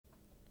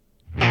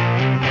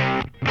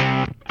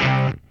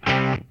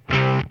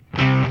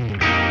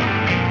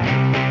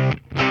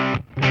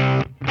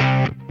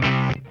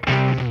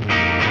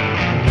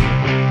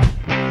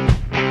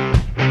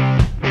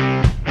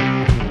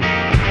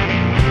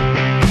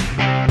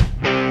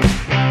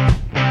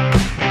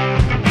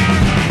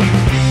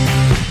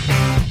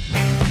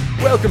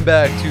Welcome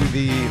back to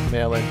the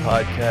Mail-In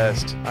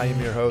Podcast. I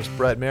am your host,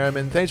 Brett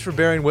Merriman. Thanks for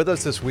bearing with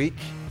us this week,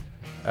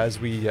 as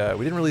we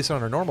didn't release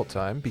on our normal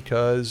time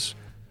because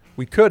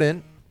we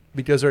couldn't,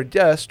 because our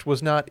guest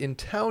was not in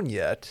town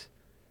yet.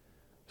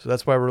 So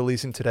that's why we're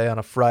releasing today on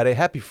a Friday.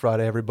 Happy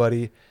Friday,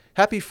 everybody.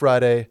 Happy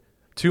Friday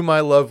to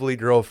my lovely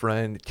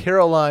girlfriend,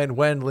 Caroline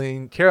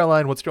Wendling.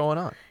 Caroline, what's going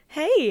on?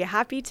 Hey,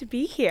 happy to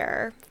be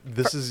here.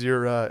 This is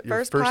your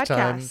first podcast.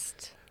 Time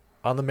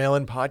on the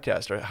Mail-In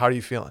Podcast. How are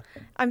you feeling?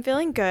 I'm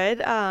feeling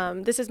good.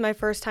 This is my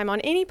first time on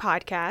any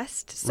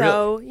podcast,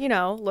 so, Really? you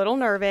know, a little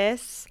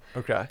nervous.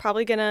 Okay.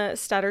 Probably going to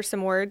stutter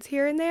some words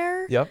here and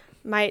there. Yep.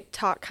 Might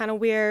talk kind of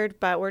weird,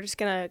 but we're just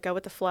going to go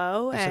with the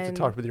flow. You just have to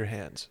talk with your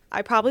hands.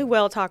 I probably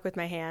will talk with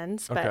my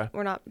hands, but Okay.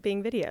 We're not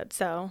being videoed,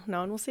 so no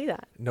one will see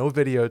that. No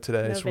video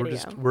today. No so video.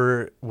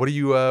 What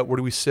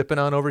are we sipping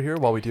on over here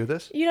while we do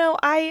this? You know,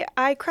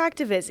 I cracked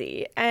a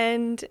Vizzy,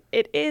 and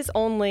it is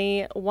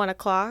only 1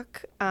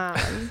 o'clock.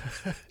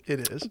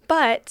 It is.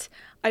 But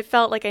I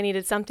felt like I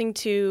needed something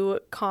to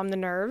calm the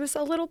nerves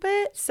a little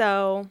bit,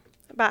 so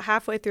about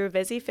halfway through a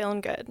Vizzy,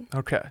 feeling good.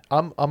 Okay.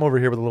 I'm over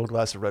here with a little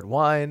glass of red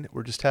wine.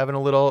 We're just having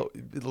a little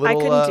I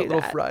couldn't do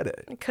little that. Friday.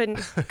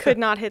 Could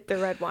not hit the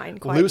red wine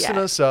quite Loosen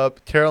yet. us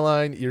up.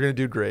 Caroline, you're going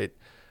to do great.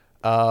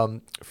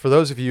 For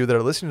those of you that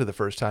are listening to the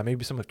first time,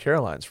 maybe some of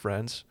Caroline's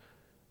friends,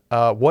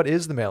 what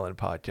is the Mail-In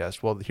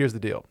Podcast? Well, here's the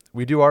deal.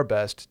 We do our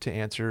best to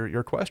answer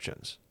your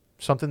questions.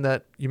 Something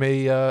that you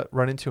may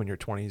run into in your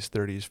 20s,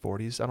 30s,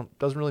 40s.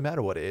 Doesn't really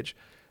matter what age,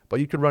 but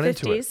you could run 50s,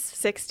 into it.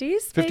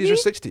 60s, 50s maybe? or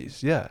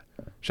 60s, yeah.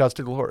 Shouts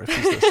to Laura. If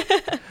she's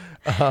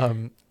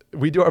listening.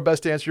 We do our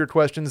best to answer your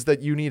questions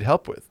that you need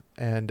help with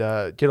and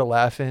get a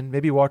laugh in,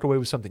 maybe walk away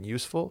with something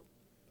useful.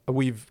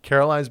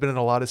 Caroline's been in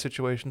a lot of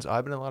situations.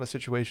 I've been in a lot of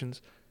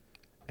situations.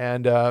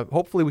 And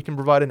hopefully we can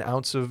provide an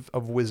ounce of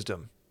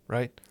wisdom,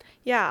 right?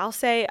 Yeah, I'll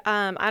say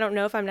I don't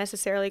know if I'm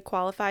necessarily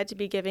qualified to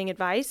be giving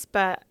advice,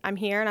 but I'm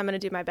here and I'm going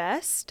to do my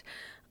best.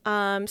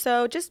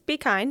 So just be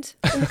kind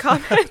in the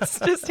comments,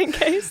 just in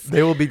case.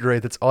 They will be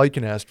great. That's all you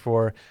can ask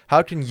for.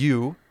 How can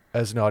you,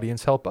 as an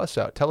audience, help us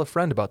out? Tell a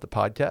friend about the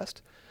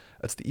podcast.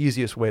 That's the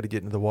easiest way to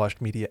get into the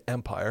washed media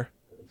empire.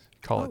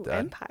 Call it that.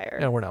 Empire.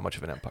 Yeah, we're not much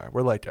of an empire.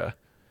 We're like a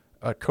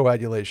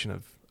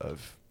coagulation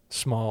of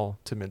small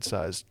to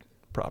mid-sized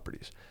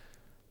properties.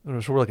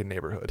 So we're like a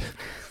neighborhood.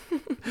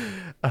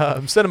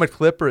 Send them a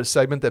clip or a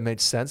segment that made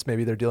sense.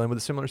 Maybe they're dealing with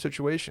a similar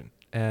situation,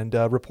 and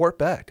report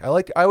back. I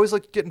always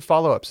like getting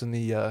follow-ups in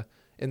the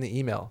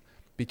email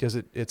because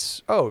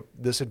it's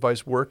this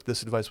advice worked,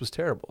 this advice was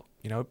terrible.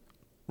 You know,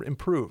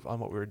 improve on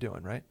what we were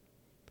doing, right?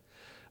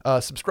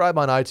 Subscribe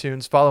on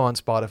iTunes, follow on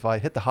Spotify,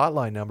 hit the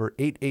hotline number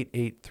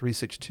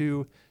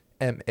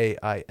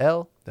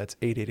 888-362-MAIL. That's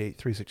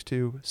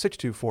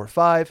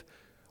 888-362-6245.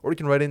 Or you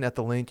can write in at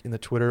the link in the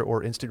Twitter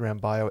or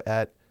Instagram bio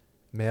at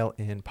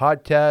Mail-In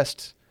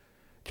Podcast.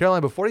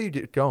 Caroline, before you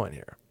get going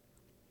here,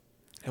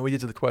 and we get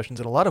to the questions,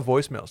 and a lot of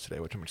voicemails today,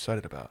 which I'm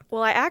excited about.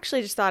 Well, I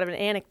actually just thought of an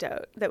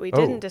anecdote that we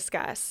didn't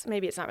discuss.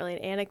 Maybe it's not really an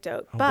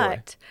anecdote,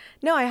 but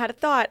no, I had a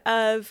thought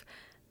of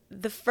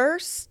the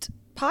first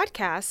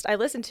podcast I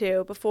listened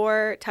to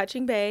before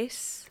touching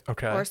base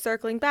or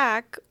circling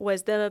back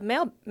was the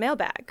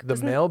mailbag. The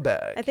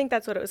mailbag. I think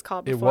that's what it was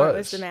called before it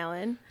was the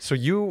mail-in. So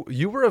you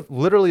were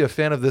literally a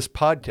fan of this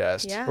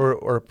podcast Yeah.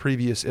 or a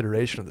previous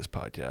iteration of this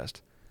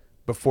podcast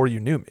before you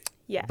knew me.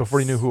 Yes. Before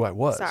you knew who I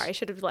was. Sorry, I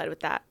should have led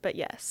with that, but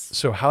yes.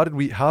 So how did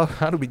we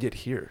get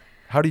here?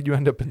 How did you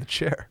end up in the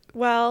chair?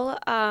 Well,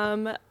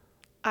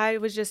 I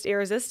was just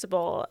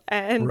irresistible,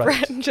 and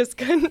Right. Brett just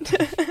couldn't.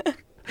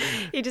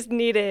 He just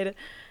needed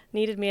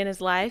me in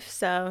his life,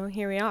 so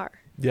here we are.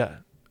 Yeah.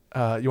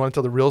 You want to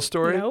tell the real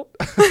story? Nope.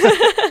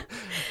 Caroline.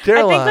 I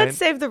think let's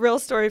save the real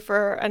story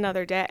for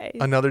anher day.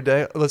 Another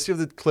day? Let's give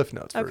the Cliff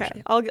Notes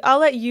version. Okay. I'll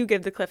let you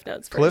give the Cliff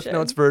Notes version. Cliff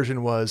Notes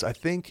version was, I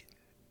think,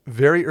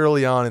 very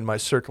early on in my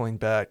circling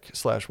back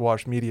 /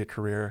 watch media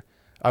career,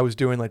 I was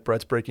doing like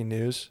Brett's Breaking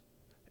News.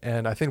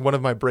 And I think one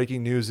of my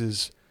breaking news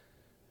is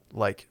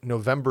like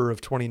November of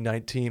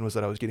 2019 was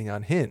that I was getting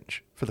on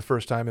Hinge for the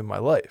first time in my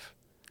life.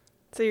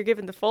 So you're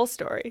giving the full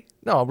story.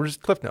 No, we're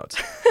just Cliff Notes.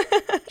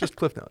 Just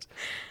Cliff Notes.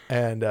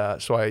 And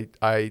so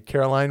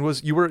Caroline,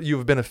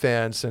 you've been a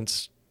fan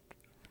since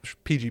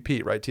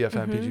PGP, right?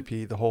 TFM,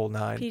 PGP, the whole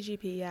nine.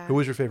 PGP, yeah. Who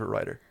was your favorite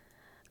writer?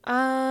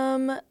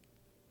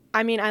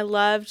 I mean, I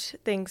loved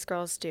Things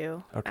Girls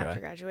Do Okay. after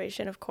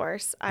graduation, of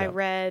course. Yeah. I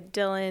read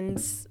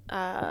Dylan's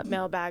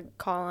mailbag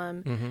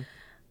column.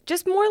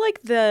 Just more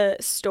like the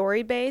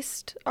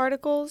story-based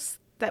articles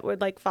that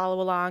would like follow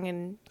along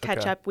and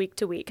catch up week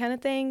to week kind of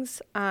things.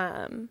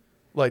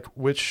 Like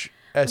which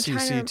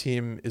SEC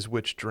team is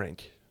which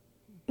drink?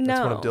 That's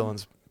one of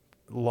Dylan's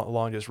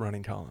longest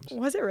running columns.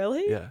 Was it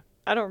really? Yeah.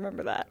 I don't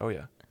remember that. Oh,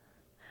 yeah.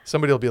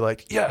 Somebody will be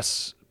like,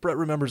 yes, Brett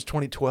remembers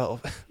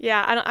 2012.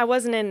 Yeah, I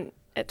wasn't in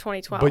at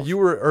 2012. But you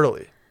were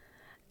early.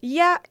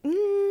 Yeah,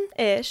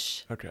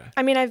 ish. Okay.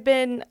 I mean, I've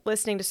been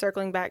listening to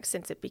Circling Back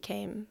since it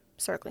became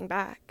Circling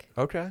Back.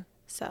 Okay.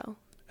 So.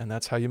 And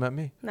that's how you met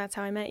me. That's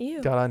how I met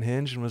you. Got on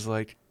Hinge and was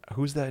like,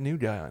 who's that new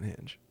guy on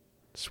Hinge?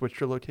 switched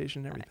your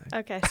location and everything.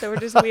 Okay, so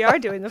we are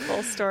doing the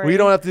full story. We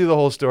don't have to do the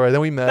whole story.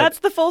 Then we met. That's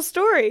the full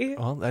story.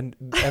 Well, and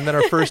then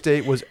our first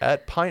date was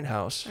at Pine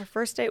House. Our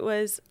first date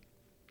was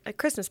a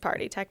Christmas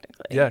party,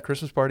 technically. Yeah,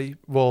 Christmas party.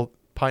 Well,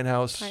 Pine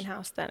House. Pine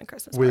House, then a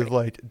Christmas with party.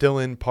 like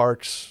Dylan,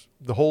 Parks,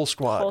 the whole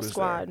squad. Whole was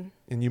squad. There.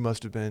 And you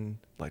must have been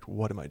like,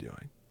 what am I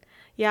doing?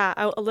 Yeah,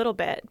 a little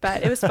bit,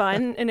 but it was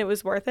fun and it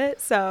was worth it.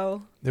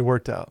 So it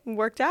worked out.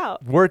 Worked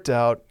out.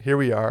 Here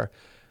we are.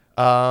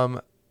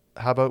 How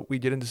about we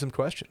get into some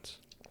questions?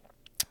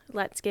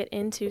 Let's get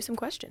into some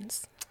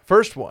questions.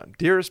 First one,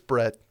 dearest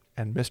Brett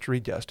and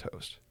mystery guest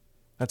host.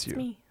 That's you,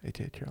 me.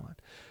 88 Caroline.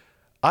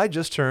 I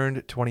just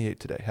turned 28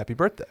 today. Happy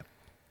birthday.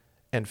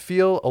 And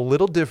feel a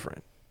little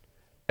different,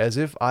 as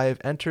if I have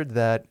entered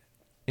that,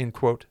 in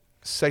quote,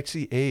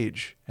 sexy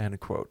age, end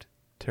quote,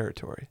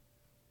 territory.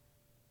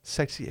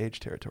 Sexy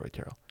age territory,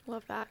 Carol.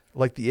 Love that.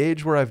 Like the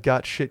age where I've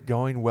got shit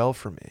going well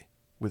for me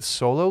with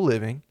solo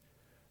living,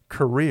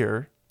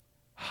 career,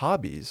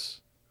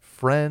 hobbies,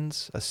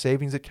 friends, a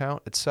savings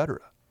account, etc.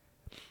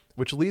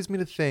 Which leads me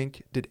to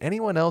think, did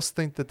anyone else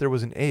think that there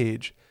was an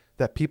age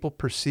that people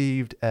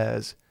perceived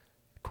as,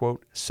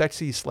 quote,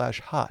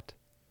 sexy/hot,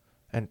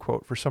 end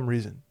quote, for some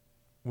reason,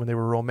 when they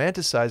were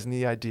romanticizing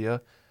the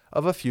idea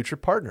of a future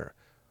partner?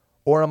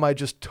 Or am I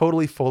just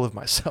totally full of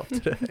myself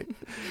today?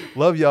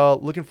 Love y'all.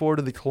 Looking forward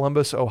to the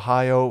Columbus,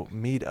 Ohio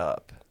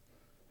meetup.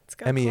 Let's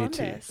go MEAT.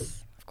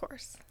 Columbus, of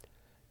course.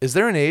 Is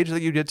there an age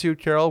that you get to,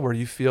 Carol, where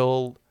you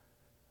feel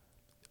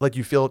like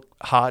you feel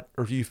hot,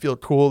 or you feel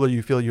cool, or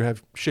you feel you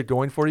have shit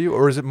going for you?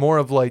 Or is it more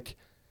of like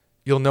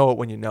you'll know it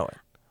when you know it?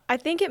 I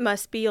think it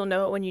must be you'll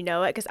know it when you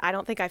know it, because I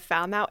don't think I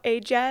found that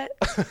age yet.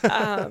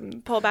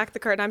 Pull back the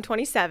curtain. I'm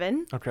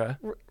 27. Okay.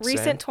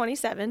 Recent Same.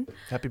 27.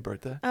 Happy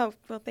birthday. Oh,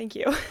 well, thank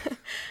you.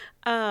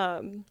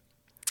 But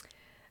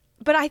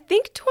I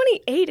think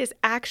 28 is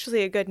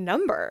actually a good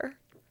number.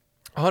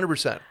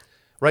 100%.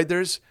 Right?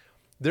 There's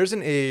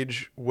an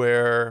age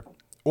where,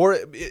 or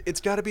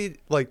it's got to be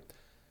like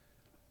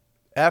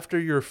after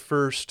your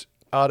first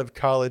out of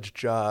college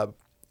job,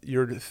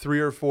 you're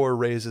 3 or 4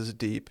 raises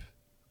deep,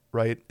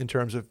 right? In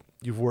terms of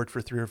you've worked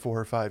for 3 or 4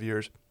 or 5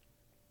 years.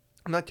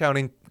 I'm not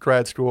counting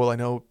grad school. I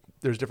know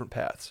there's different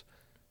paths.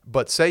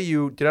 But say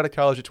you get out of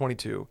college at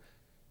 22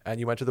 and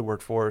you enter the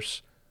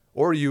workforce,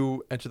 or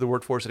you enter the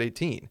workforce at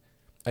 18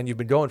 and you've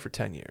been going for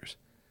 10 years.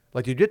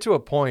 Like you get to a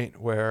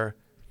point where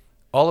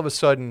all of a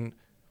sudden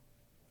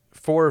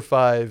 4 or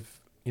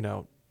 5,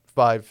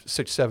 5,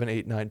 6, 7,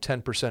 8, 9,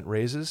 10%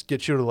 raises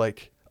get you to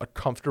like a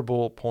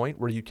comfortable point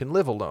where you can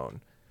live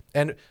alone.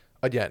 And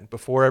again,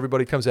 before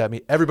everybody comes at me,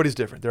 everybody's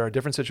different. There are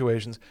different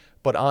situations,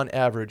 but on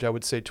average, I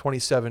would say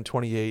 27,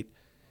 28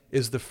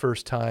 is the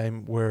first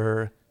time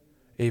where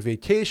a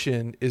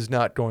vacation is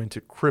not going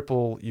to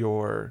cripple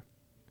your,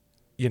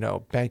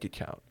 bank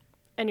account.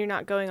 And you're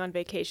not going on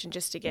vacation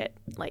just to get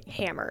like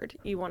hammered.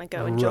 You want to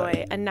go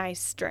enjoy a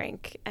nice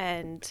drink,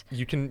 and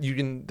you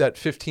can that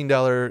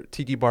 $15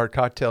 tiki bar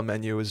cocktail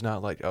menu is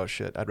not like, oh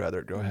shit, I'd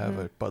rather go have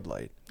a Bud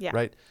Light. Yeah.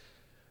 Right.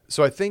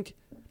 So I think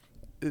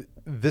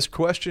this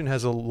question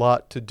has a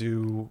lot to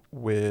do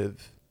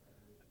with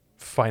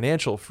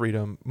financial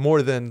freedom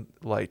more than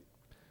like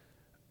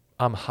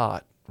I'm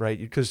hot, right?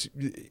 Because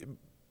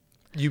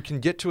you can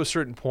get to a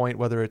certain point,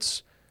 whether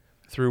it's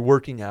through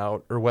working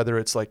out or whether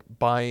it's like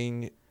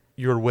buying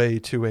your way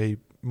to a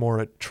more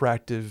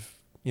attractive,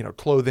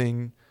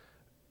 clothing,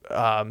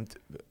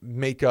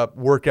 makeup,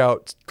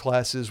 workout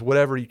classes,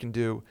 whatever you can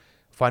do.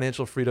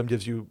 Financial freedom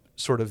gives you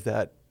sort of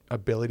that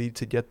ability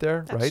to get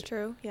there, right? That's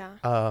true, yeah.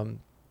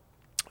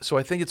 So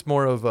I think it's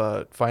more of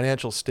a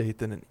financial state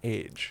than an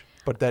age.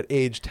 But that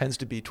age tends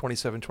to be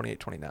 27, 28,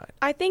 29.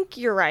 I think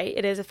you're right.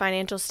 It is a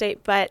financial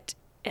state, but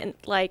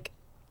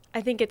I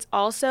think it's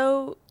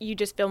also you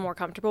just feel more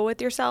comfortable with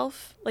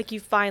yourself. Like you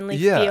finally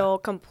feel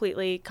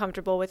completely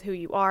comfortable with who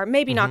you are.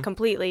 Maybe not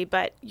completely,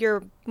 but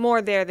you're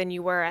more there than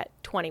you were at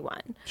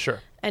 21. Sure.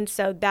 And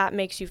so that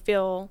makes you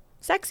feel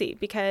sexy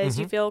because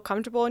you feel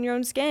comfortable in your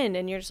own skin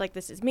and you're just like,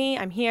 this is me,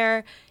 I'm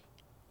here,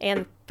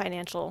 and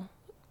financial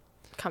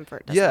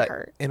comfort doesn't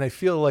hurt. And I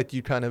feel like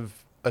you kind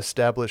of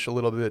establish a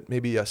little bit,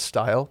 maybe a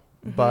style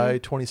by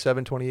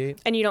 27,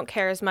 28. And you don't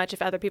care as much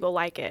if other people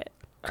like it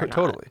or not.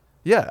 Totally.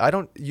 Yeah, I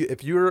don't.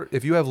 If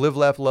you have live,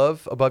 laugh,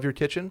 love above your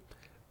kitchen,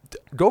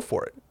 go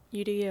for it.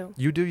 You do you.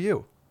 You do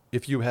you.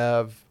 If you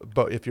have,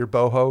 if you're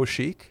boho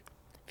chic,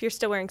 if you're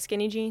still wearing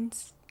skinny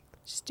jeans,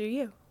 just do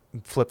you.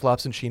 Flip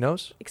flops and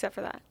chinos. Except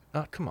for that.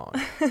 Oh, come on.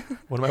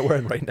 What am I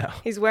wearing right now?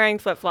 He's wearing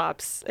flip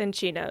flops and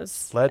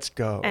chinos. Let's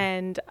go.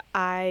 And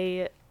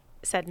I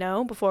said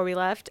no before we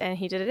left, and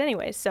he did it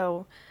anyway.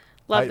 So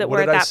love that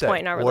we're at that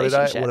point in our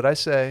relationship. What did I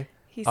say?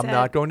 He I'm said,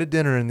 not going to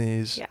dinner in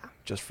these. Yeah.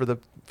 Just for the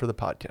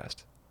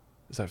podcast.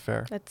 Is that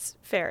fair? That's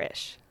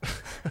fair-ish.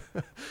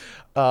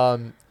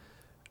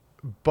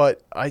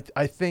 But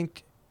I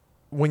think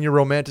when you're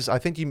romantic, I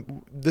think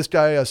this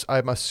guy,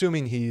 I'm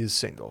assuming he's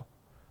single.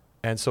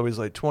 And so he's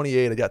like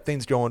 28, I got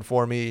things going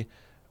for me.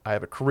 I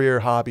have a career,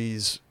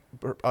 hobbies,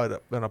 an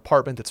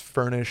apartment that's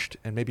furnished,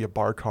 and maybe a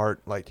bar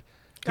cart. Like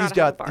he's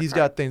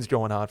got things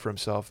going on for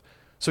himself.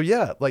 So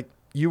yeah, like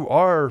you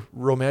are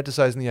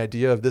romanticizing the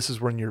idea of this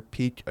is when you're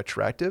peak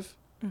attractive,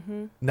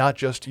 not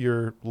just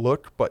your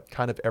look, but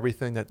kind of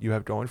everything that you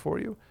have going for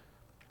you.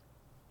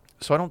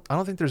 So I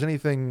don't think there's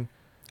anything.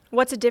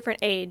 What's a different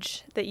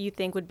age that you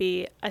think would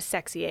be a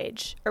sexy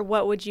age? Or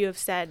what would you have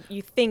said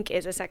you think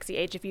is a sexy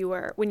age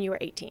when you were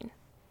 18?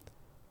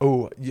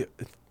 Oh, yeah,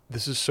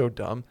 this is so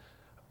dumb.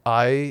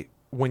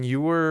 When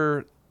you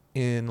were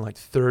in like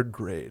third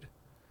grade,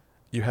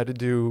 you had to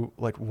do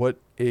like, what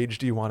age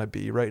do you want to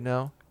be right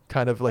now?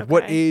 Kind of like,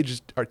 what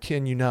age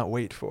can you not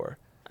wait for?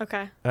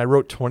 Okay. And I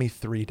wrote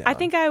 23 down. I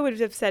think I would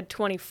have said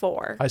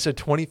 24. I said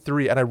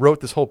 23, and I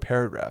wrote this whole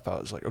paragraph. I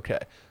was like, okay,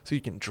 so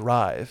you can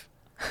drive,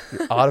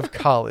 you're out of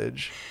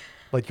college,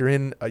 like you're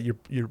in,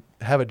 you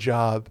have a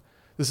job.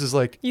 This is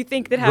like, you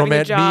think that having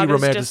a job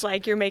is just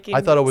like you're making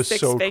I thought it was six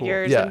so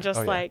figures cool. Yeah. and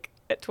just like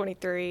at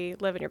 23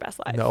 living your best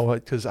life. No,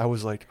 because I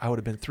was like, I would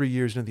have been 3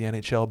 years into the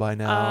NHL by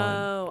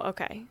now. Oh,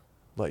 okay.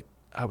 Like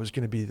I was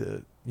going to be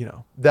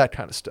that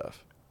kind of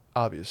stuff,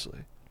 obviously.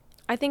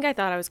 I think I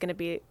thought I was going to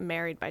be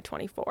married by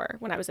 24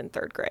 when I was in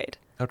third grade.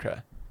 Okay.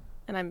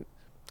 And I'm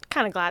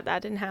kind of glad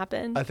that didn't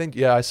happen. I think,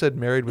 I said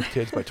married with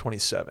kids by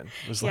 27. It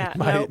was like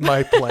nope.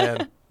 my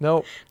plan.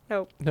 Nope.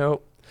 But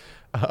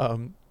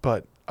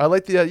I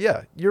like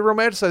you're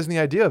romanticizing the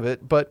idea of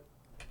it, but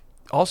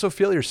also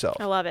feel yourself.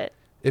 I love it.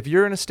 If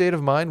you're in a state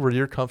of mind where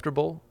you're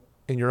comfortable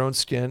in your own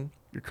skin,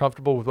 you're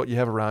comfortable with what you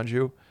have around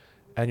you,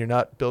 and you're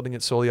not building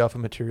it solely off a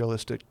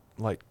materialistic,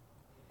 like,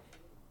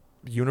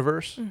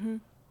 universe,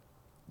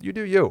 you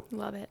do you.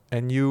 Love it.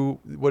 And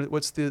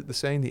what's the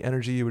saying? The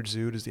energy you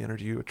exude is the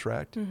energy you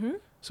attract. Mm-hmm.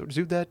 So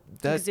exude it.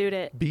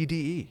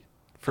 BDE,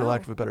 for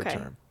lack of a better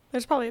term.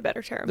 There's probably a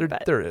better term.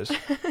 There is.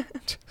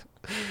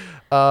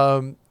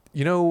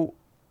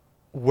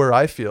 Where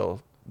I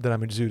feel that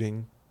I'm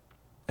exuding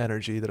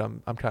energy, that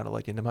I'm kind of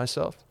like into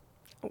myself.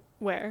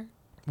 Where?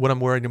 When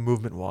I'm wearing a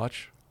movement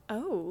watch.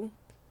 Oh.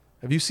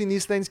 Have you seen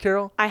these things,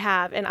 Carol? I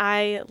have, and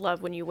I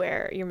love when you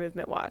wear your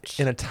movement watch.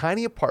 In a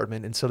tiny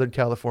apartment in Southern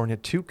California,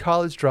 2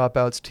 college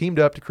dropouts teamed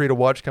up to create a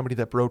watch company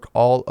that broke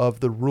all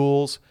of the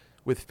rules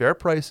with fair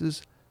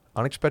prices,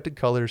 unexpected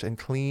colors, and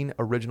clean,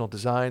 original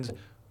designs.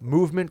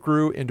 Movement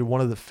grew into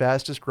one of the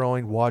fastest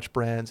growing watch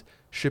brands,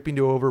 shipping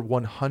to over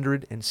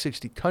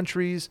 160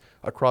 countries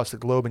across the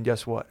globe. And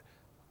guess what?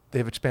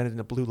 They've expanded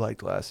into blue light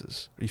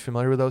glasses. Are you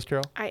familiar with those,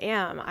 Carol? I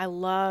am. I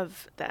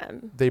love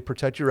them. They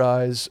protect your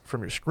eyes from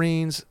your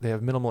screens. They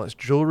have minimalist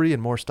jewelry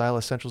and more style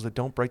essentials that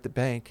don't break the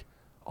bank.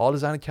 All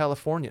designed in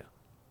California.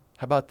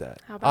 How about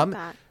that? I'm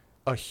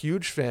a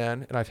huge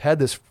fan, and I've had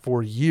this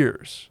for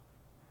years.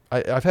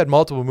 I've had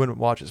multiple movement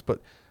watches, but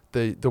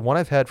the one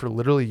I've had for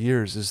literally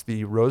years is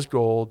the rose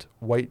gold,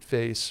 white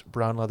face,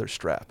 brown leather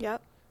strap.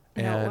 Yep.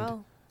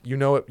 And you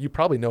know it. You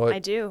probably know it. I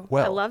do.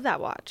 Well, I love that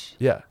watch.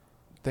 Yeah.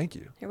 Thank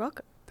you. You're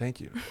welcome. Thank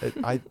you.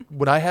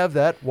 When I have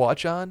that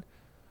watch on,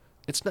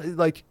 it's not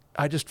like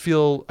I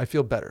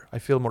feel better. I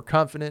feel more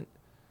confident.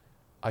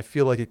 I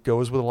feel like it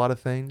goes with a lot of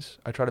things.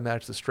 I try to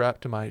match the strap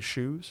to my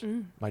shoes,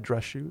 my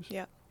dress shoes.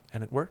 Yeah.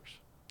 And it works.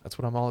 That's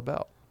what I'm all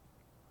about.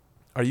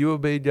 Are you a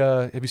big,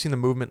 have you seen the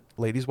Movement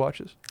ladies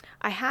watches?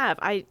 I have.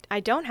 I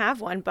don't have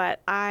one, but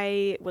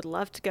I would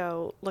love to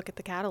go look at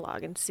the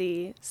catalog and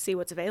see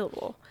what's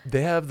available.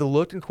 They have the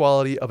look and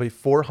quality of a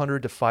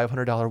 $400 to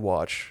 $500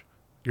 watch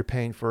you're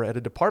paying for at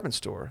a department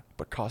store,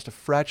 but cost a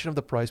fraction of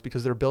the price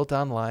because they're built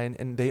online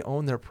and they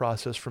own their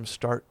process from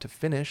start to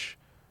finish,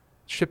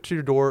 shipped to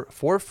your door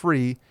for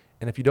free,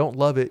 and if you don't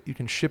love it, you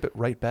can ship it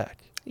right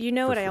back. You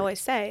know what I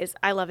always say is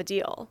I love a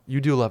deal. You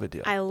do love a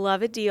deal. I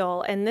love a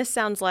deal, and this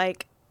sounds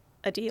like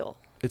a deal.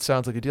 It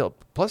sounds like a deal.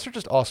 Plus, they're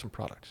just awesome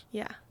products.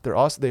 Yeah. They're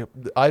awesome.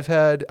 I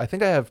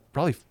think I have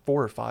probably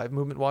 4 or 5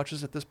 Movement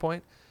watches at this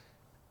point,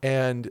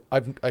 and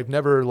I've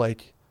never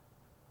like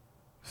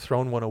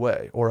thrown one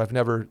away, or I've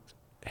never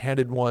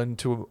handed one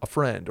to a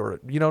friend, or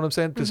you know what I'm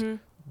saying? Because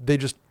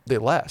they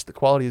last. The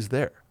quality is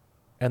there,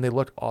 and they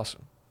look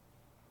awesome.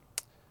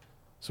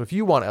 So if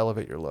you want to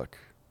elevate your look,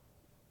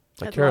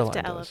 like I'd Caroline love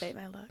to does, elevate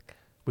my look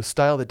with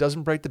style that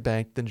doesn't break the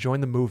bank, then join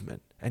the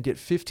movement and get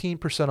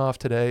 15% off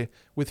today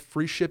with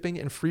free shipping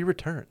and free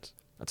returns.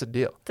 That's a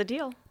deal. It's a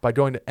deal. By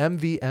going to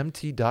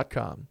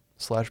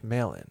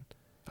mvmt.com/mailin.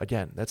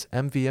 Again, that's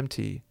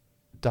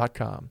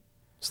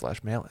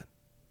mvmt.com/mailin.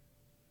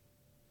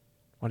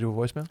 Want to do a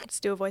voicemail? Let's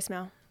do a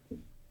voicemail.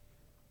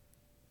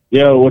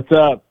 Yo, what's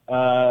up?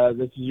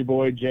 This is your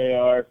boy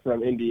JR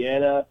from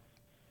Indiana.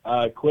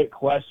 Quick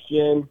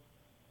question.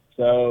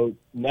 So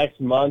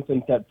next month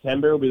in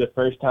September will be the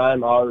first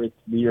time I'll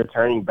be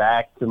returning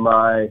back to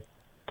my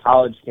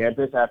college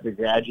campus after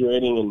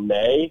graduating in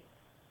May.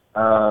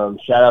 Shout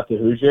out to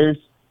Hoosiers.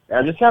 And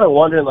I'm just kind of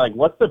wondering, like,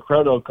 what's the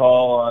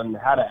protocol on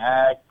how to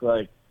act?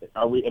 Like,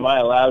 am I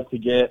allowed to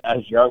get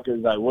as drunk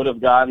as I would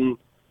have gotten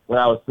when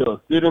I was still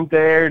a student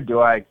there?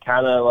 Do I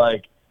kind of,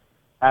 like,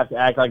 have to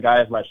act like I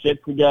have my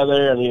shit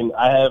together? I mean,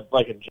 I have,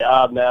 like, a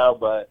job now,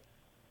 but,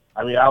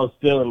 I mean, I was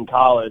still in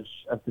college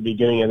at the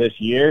beginning of this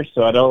year,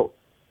 so I don't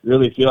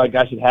really feel like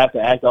I should have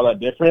to act all that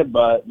different,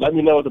 but let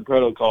me know what the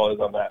protocol is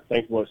on that.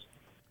 Thanks, boys.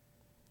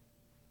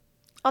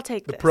 I'll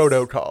take the this.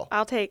 protocol.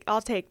 I'll take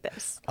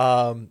this.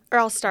 Or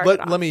I'll start it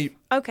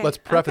off. Let's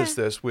preface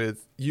this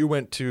with you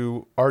went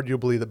to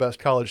arguably the best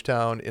college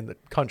town in the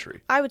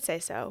country. I would say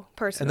so,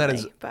 personally. And that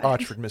is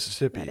Oxford,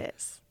 Mississippi. That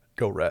is.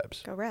 Go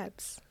Rebs. Go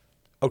Rebs.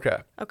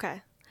 Okay.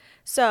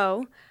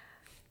 So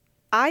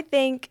I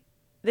think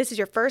this is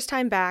your first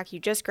time back. You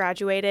just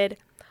graduated.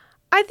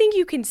 I think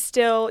you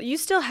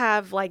still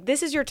have, like,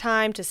 this is your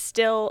time to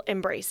still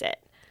embrace it.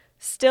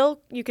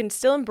 You can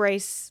still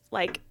embrace,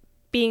 like,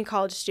 being a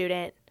college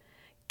student,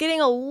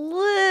 getting a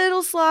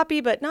little sloppy,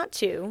 but not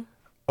too.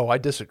 Oh, I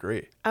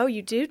disagree. Oh,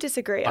 you do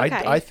disagree?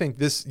 Okay. I think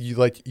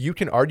you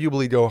can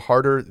arguably go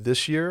harder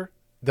this year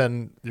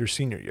than your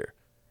senior year.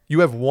 You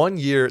have 1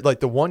 year,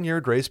 like the 1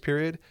 year grace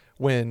period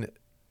when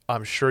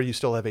I'm sure you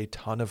still have a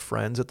ton of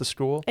friends at the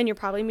school. And you're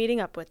probably meeting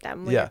up with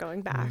them when you're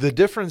going back. The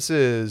difference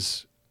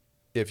is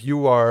if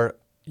you are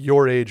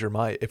your age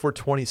or if we're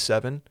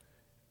 27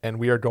 and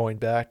we are going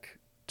back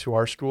to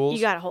our schools,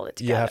 you got to hold it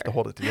together. You have to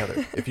hold it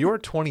together. If you are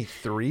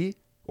 23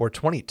 or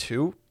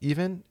 22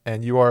 even,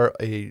 and you are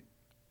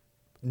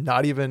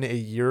not even a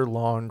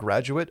year-long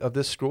graduate of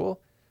this school,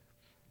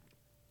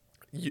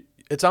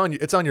 it's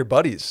on your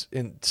buddies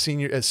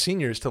as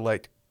seniors to,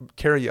 like,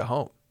 carry you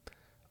home.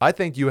 I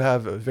think you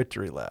have a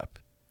victory lap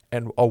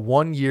and a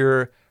 1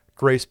 year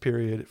grace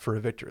period for a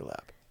victory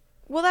lap.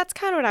 Well, that's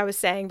kind of what I was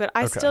saying, but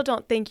I still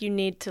don't think you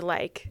need to,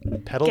 like,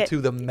 pedal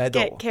to the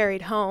metal. Get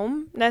carried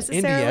home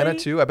necessarily. Indiana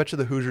too. I bet you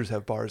the Hoosiers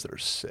have bars that are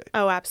sick.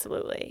 Oh,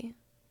 absolutely,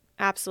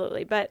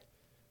 but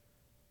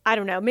I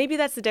don't know. Maybe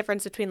that's the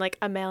difference between, like,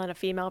 a male and a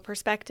female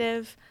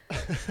perspective.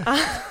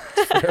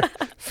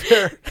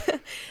 Fair.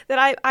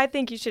 That I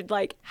think you should,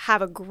 like,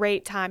 have a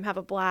great time, have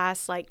a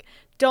blast. Like,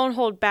 don't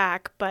hold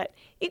back, but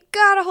you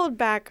gotta hold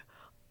back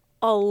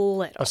a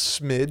little. A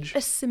smidge? A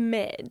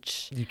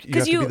smidge. You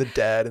have to be the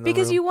dad in the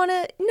because room? you want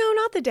to, no,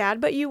 not the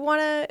dad, but you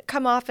want to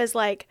come off as,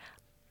 like,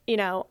 you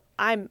know,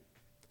 I'm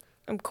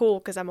cool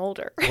because I'm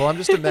older. Well, I'm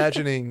just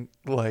imagining,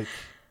 like,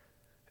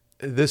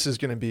 this is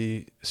going to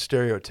be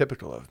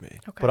stereotypical of me.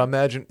 Okay. But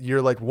imagine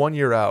you're, like, 1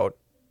 year out,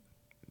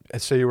 and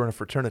say you were in a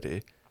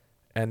fraternity,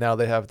 and now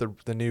they have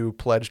the new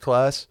pledge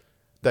class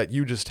that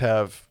you just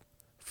have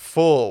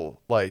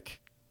full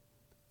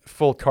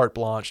carte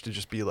blanche to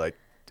just be like,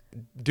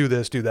 do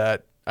this, do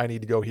that. I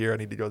need to go here. I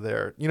need to go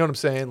there. You know what I'm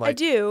saying? Like, I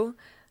do,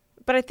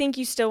 but I think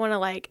you still want to,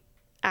 like,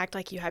 act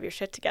like you have your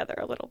shit together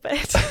a little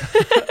bit.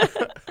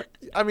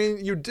 I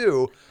mean, you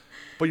do,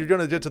 but you're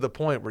going to get to the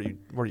point where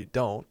you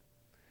don't.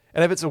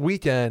 And if it's a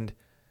weekend,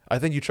 I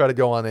think you try to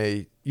go on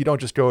you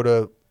don't just go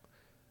to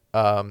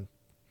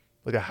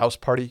like a house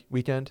party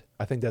weekend.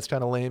 I think that's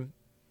kind of lame.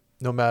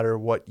 No matter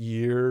what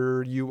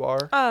year you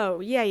are. Oh,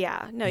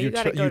 yeah. No, you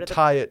got to go to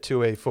tie it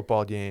to a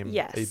football game,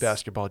 yes. A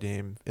basketball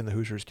game in the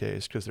Hoosiers'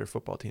 case because their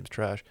football team's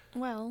trash.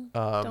 Well,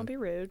 don't be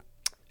rude.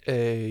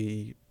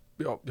 A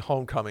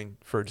homecoming,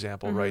 for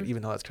example, right?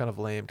 Even though that's kind of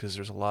lame because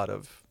there's a lot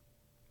of,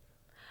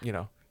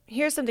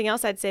 Here's something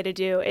else I'd say to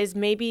do is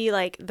maybe,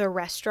 like, the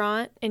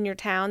restaurant in your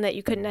town that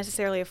you couldn't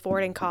necessarily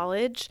afford in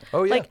college.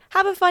 Oh, yeah. Like,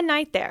 have a fun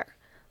night there.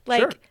 Like,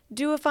 sure.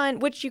 do a fun,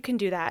 which you can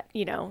do that,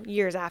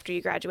 years after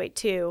you graduate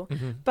too.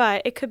 Mm-hmm.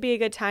 But it could be a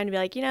good time to be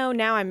like,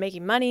 now I'm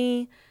making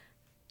money.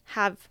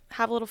 Have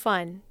a little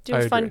fun. Do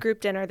a fun group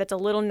dinner that's a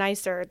little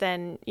nicer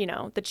than,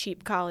 the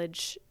cheap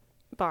college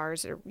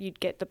bars or you'd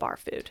get the bar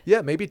food.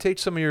 Yeah, maybe take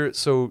some of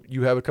so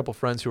you have a couple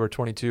friends who are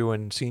 22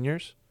 and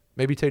seniors.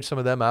 Maybe take some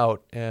of them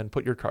out and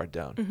put your card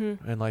down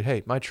and, like,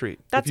 hey, my treat.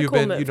 That's if you've a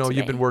cool been, move to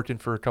you've me. been working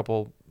for a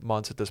couple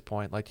months at this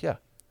point, like, yeah.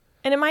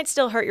 And it might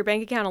still hurt your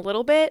bank account a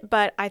little bit,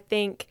 but I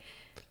think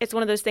it's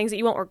one of those things that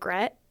you won't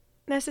regret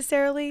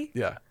necessarily.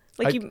 Yeah.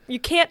 Like, you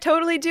can't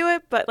totally do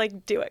it, but,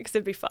 like, do it because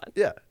it'd be fun.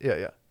 Yeah.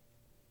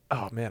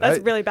 Oh, man. That's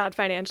really bad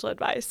financial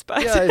advice.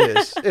 But yeah, it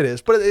is. It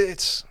is. But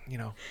it's,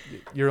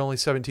 you're only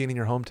 17 in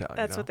your hometown.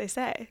 That's what they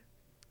say.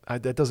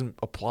 That doesn't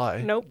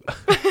apply. Nope.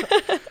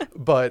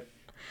 But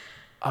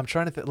I'm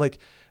trying to think. Like,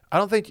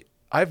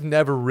 I've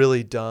never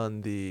really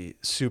done the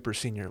super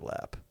senior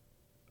lap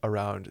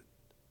around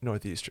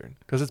Northeastern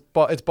because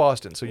it's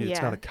Boston, so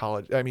it's not a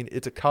college. I mean,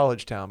 it's a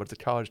college town, but it's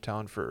a college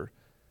town for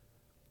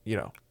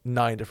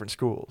 9 different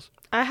schools.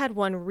 I had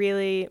one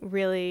really,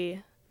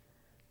 really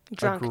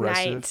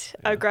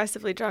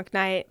aggressively drunk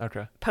night.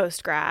 Okay.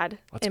 Post grad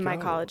in my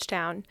college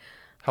town.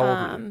 How old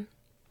were you?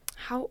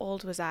 How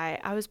old was I?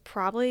 I was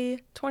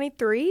probably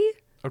 23.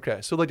 Okay,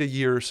 so like a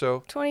year or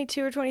so.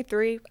 22 or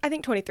 23. I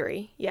think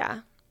 23.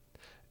 Yeah.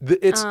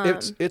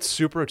 It's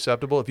super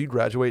acceptable if you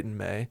graduate in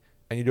May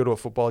and you go to a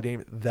football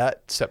game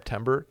that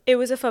September. It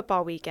was a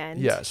football weekend.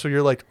 Yeah, so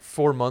you're like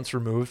 4 months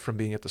removed from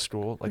being at the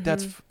school. Like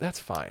that's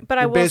fine. But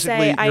I will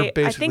say I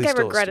think I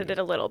regretted it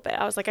a little bit.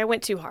 I was like, I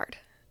went too hard.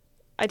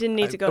 I didn't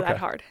need to go that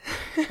hard.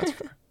 That's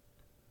fair.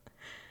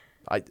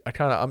 I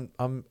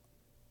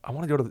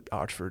want to go to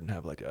Oxford and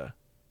have like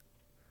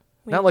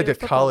not like a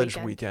college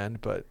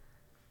weekend, but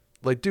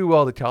like do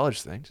all the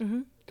college things.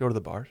 Mm-hmm. Go to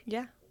the bars.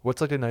 Yeah. What's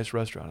like a nice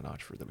restaurant in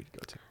Oxford that we could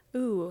go to?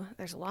 Ooh,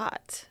 there's a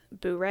lot.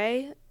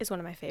 Bourrée is one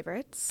of my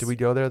favorites. Did we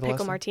go there the last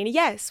Pickle time? martini?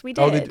 Yes, we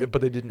Oh, did.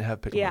 but they didn't have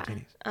pickle Yeah.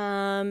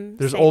 martinis.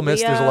 There's St. Ole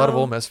Miss. There's a lot of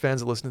Leo. Ole Miss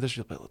fans that listen to this.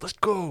 You'll be like, let's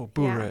go,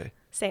 Bourrée. Yeah.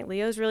 St.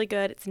 Leo's really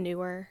good. It's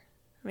newer.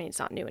 I mean, it's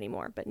not new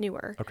anymore, but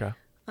newer. Okay.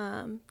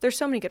 There's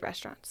so many good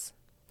restaurants.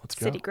 Let's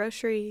go. City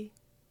Grocery.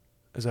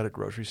 Is that a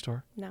grocery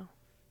store? No.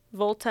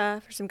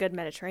 Volta for some good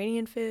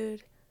Mediterranean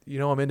food. You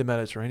know, I'm into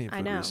Mediterranean food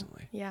I know.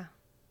 recently. Yeah.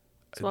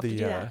 So we'll have to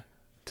do that.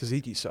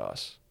 Tzatziki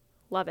sauce.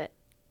 Love it.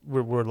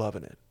 We're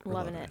loving it. We're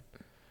Loving it.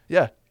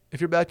 Yeah.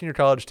 If you're back in your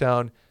college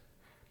town,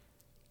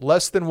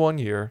 less than 1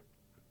 year,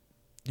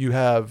 you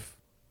have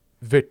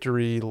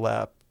victory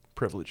lap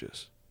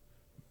privileges.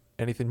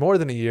 Anything more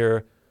than a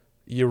year,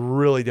 you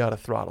really got to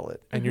throttle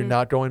it. And you're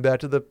not going back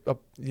to the,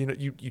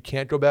 you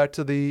can't go back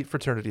to the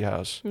fraternity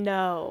house.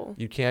 No.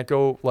 You can't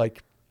go,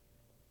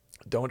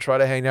 don't try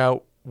to hang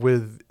out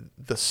with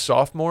the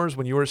sophomores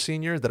when you were a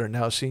senior that are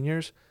now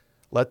seniors.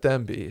 Let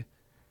them be.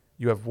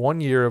 You have 1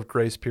 year of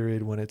grace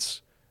period when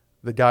it's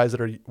the guys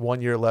that are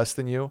 1 year less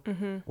than you,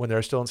 when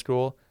they're still in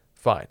school.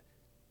 Fine.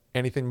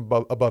 Anything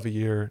above a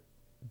year,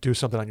 do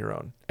something on your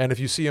own. And if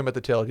you see them at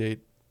the tailgate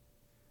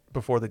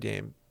before the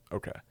game,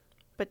 okay.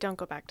 But don't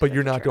go back to But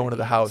you're not going to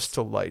the house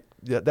to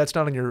that's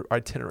not on your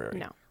itinerary.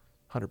 No.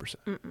 100%.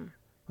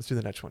 Let's do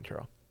the next one,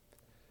 Carol.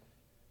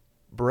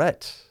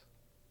 Brett,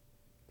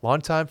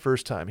 long time,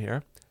 first time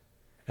here,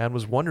 and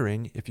was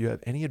wondering if you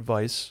have any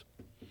advice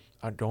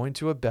on going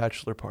to a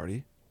bachelor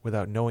party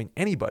without knowing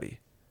anybody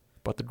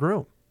but the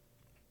groom.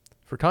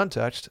 For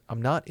context,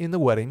 I'm not in the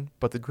wedding,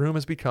 but the groom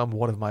has become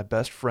one of my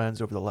best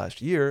friends over the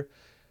last year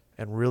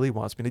and really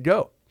wants me to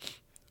go.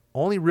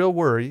 Only real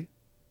worry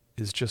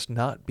is just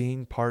not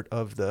being part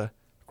of the,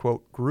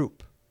 quote,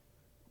 group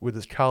with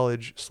his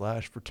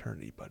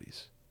college/fraternity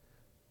buddies.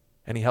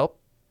 Any help?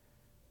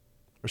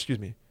 Or excuse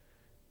me,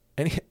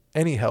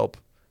 any help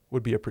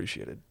would be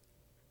appreciated.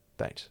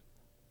 Thanks.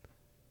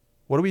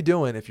 What are we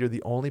doing if you're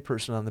the only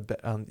person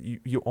on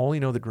you only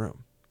know the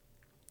groom?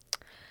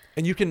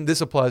 And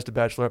this applies to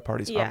bachelorette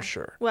parties, Yeah. I'm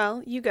sure.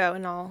 Well, you go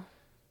and I'll.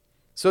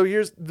 So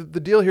here's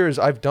the deal here is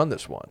I've done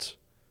this once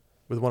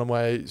with one of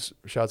my,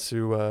 shouts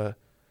to one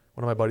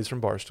of my buddies from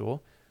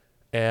Barstool.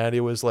 And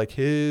it was like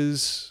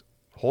his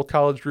whole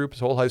college group, his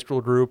whole high school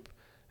group,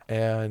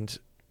 and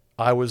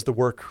I was the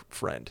work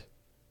friend.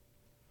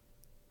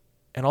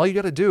 And all you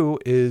got to do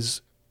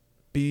is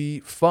be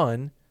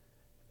fun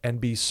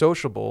and be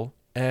sociable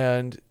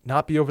and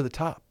not be over the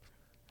top.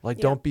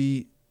 Don't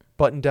be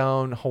button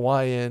down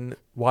Hawaiian,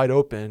 wide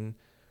open,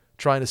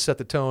 trying to set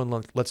the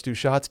tone, let's do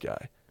shots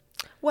guy.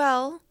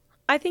 Well,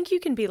 I think you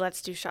can be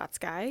let's do shots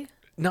guy.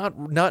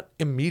 Not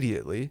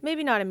immediately.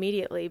 Maybe not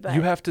immediately, but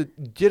you have to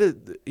get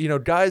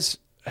it. Guys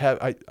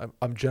have,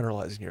 I'm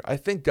generalizing here. I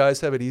think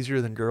guys have it easier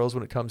than girls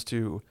when it comes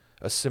to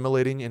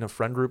assimilating in a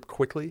friend group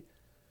quickly.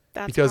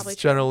 that's Because probably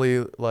it's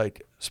generally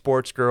like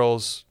sports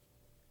girls,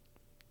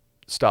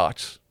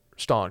 staunch.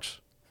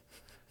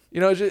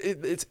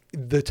 It's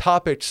the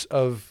topics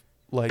of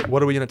like,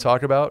 what are we going to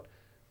talk about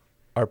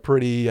are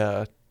pretty,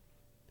 hey,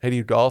 do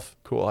you golf?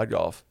 Cool, I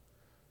golf.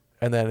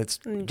 And then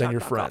then you're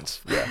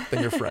friends. Yeah,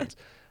 then you're friends.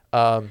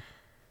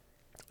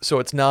 So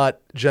it's not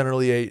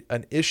generally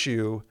an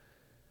issue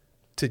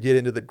to get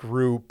into the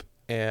group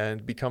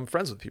and become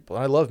friends with people.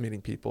 And I love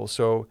meeting people.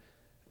 So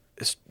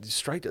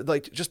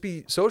just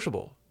be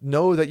sociable.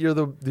 Know that you're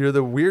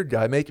the weird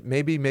guy.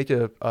 Maybe make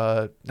not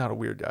a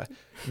weird guy.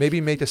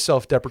 Maybe make a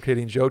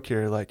self-deprecating joke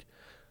here. Like,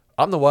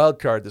 I'm the wild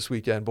card this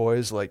weekend,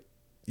 boys. Like,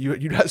 you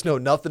guys know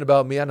nothing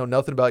about me. I know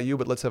nothing about you,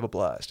 but let's have a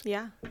blast.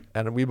 Yeah.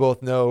 And we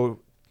both know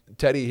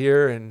Teddy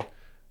here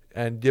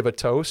and give a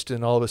toast,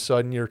 and all of a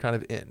sudden you're kind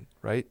of in,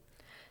 right?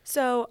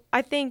 So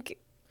I think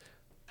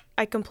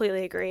I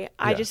completely agree.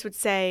 I just would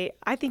say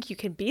I think you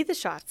can be the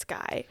shots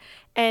guy,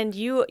 and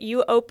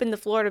you open the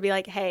floor to be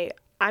like, hey,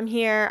 I'm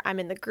here. I'm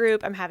in the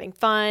group. I'm having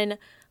fun.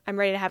 I'm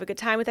ready to have a good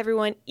time with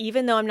everyone,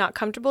 even though I'm not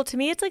comfortable. To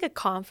me, it's like a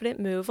confident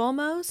move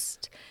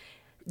almost.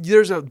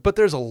 There's a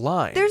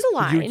line. There's a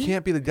line. You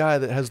can't be the guy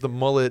that has the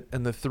mullet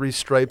and the 3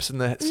 stripes in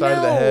the side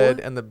of the head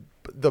and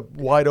the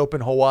wide open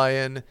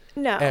Hawaiian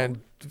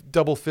and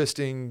double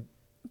fisting.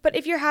 But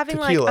if you're having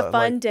tequila, like a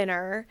fun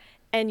dinner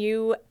and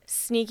you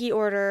sneaky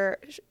order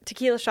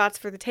tequila shots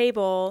for the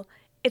table,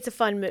 it's a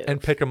fun move. And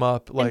pick them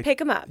up.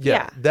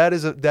 Yeah.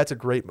 That's a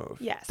great move.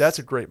 Yes. That's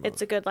a great move.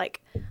 It's a good,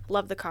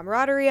 love the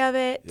camaraderie of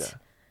it. Yeah.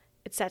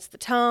 It sets the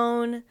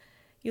tone.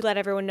 You let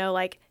everyone know,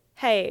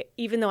 hey,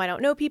 even though I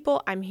don't know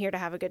people, I'm here to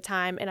have a good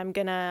time, and I'm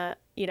gonna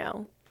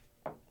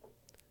have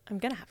a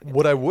good time.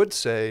 What I would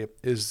say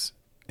is,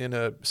 in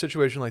a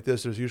situation like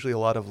this, there's usually a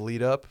lot of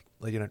lead up,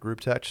 like in a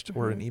group text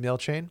or an email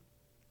chain.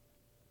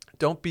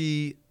 Don't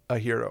be a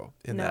hero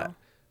in that.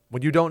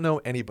 When you don't know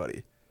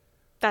anybody.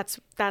 That's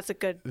a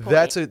good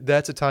point.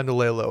 That's a time to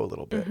lay low a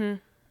little bit.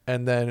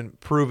 And then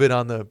prove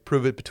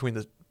it between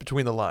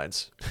the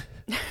lines,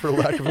 for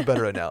lack of a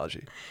better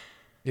analogy.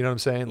 You know what I'm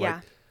saying?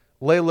 Yeah.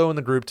 Lay low in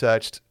the group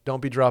text.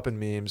 Don't be dropping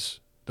memes.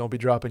 Don't be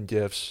dropping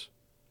GIFs.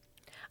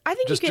 I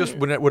think just you can. just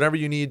whenever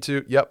you need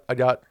to. Yep, I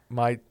got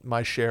my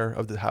share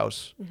of the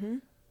house.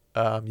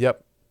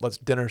 Yep, let's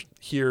dinner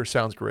here.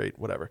 Sounds great.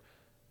 Whatever.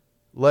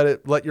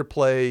 Let your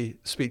play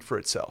speak for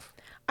itself.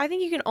 I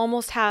think you can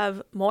almost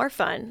have more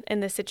fun in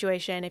this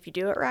situation if you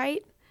do it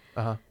right.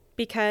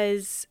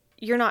 Because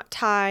you're not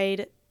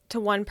tied to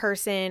one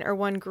person or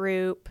one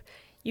group.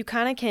 You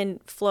kind of can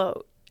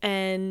float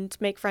and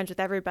make friends with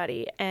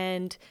everybody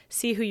and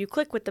see who you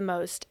click with the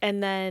most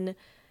and then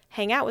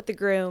hang out with the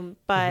groom,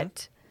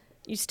 but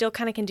you still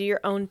kind of can do your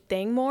own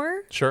thing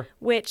more. Sure.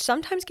 Which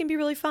sometimes can be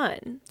really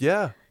fun.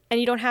 Yeah. And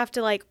you don't have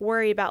to like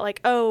worry about like,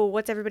 oh,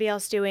 what's everybody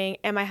else doing?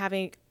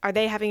 Are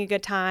they having a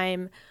good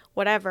time?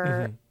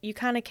 Whatever. You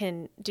kind of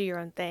can do your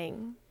own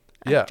thing.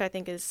 Yeah. Which I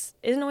think isn't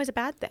always a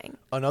bad thing.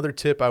 Another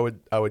tip I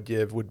would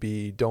give would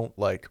be don't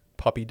like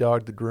puppy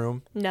dog the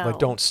groom. No. Like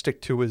don't stick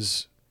to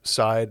his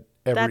side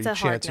every That's a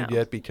hard chance you no.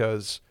 get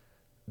because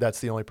that's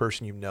the only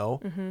person you know.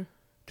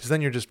 Because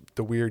then you're just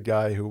the weird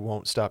guy who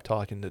won't stop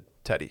talking to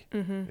Teddy.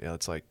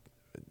 It's like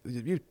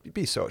you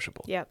be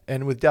sociable. Yep.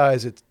 And with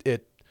guys,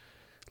 it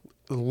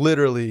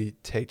literally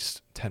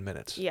takes 10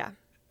 minutes. Yeah.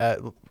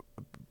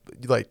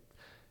 Like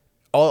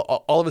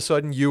all of a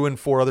sudden, you and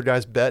 4 other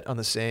guys bet on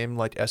the same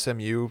like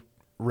SMU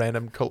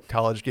random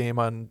college game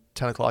on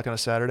 10 o'clock on a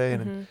Saturday,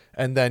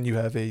 and then you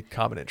have a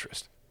common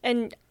interest.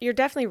 And you're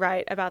definitely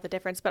right about the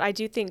difference, but I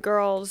do think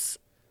girls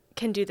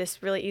can do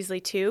this really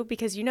easily too,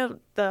 because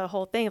the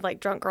whole thing of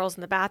like drunk girls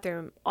in the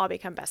bathroom all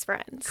become best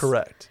friends.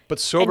 Correct. But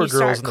sober you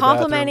start girls in the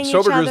complimenting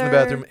bathroom, each sober girls in the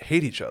other. bathroom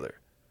hate each other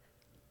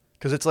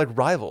because it's like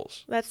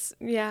rivals.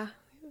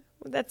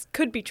 That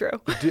could be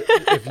true.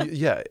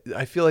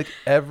 I feel like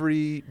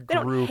every They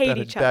don't group hate at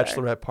a each other.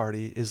 bachelorette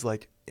party is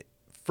like,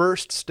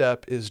 first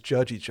step is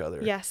judge each other.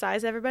 Yeah,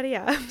 size everybody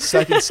up.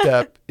 Second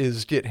step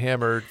is get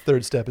hammered.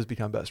 Third step is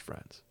become best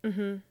friends.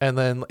 And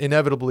then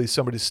inevitably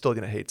somebody's still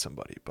going to hate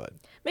somebody, but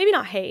Maybe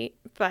not hate,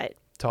 but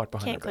talk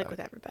behind can't their click back. with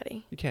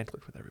everybody. You can't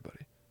click with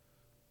everybody.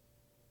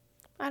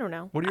 I don't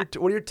know. What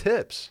are your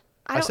tips?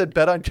 I don't- said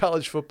bet on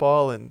college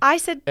football and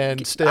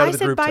stay out of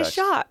the group buy text.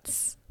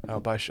 shots. Oh,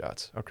 buy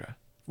shots. Okay.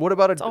 What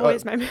about It's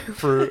always my move.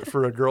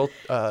 for a girl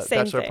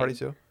Same bachelor thing. party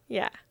too?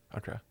 Yeah,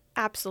 Okay.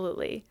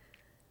 absolutely.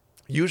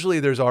 Usually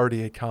there's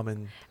already a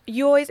common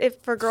You always, if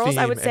for girls,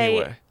 I theme would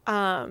say,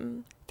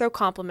 anyway. throw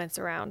compliments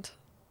around.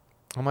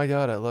 Oh my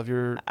God, I love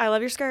your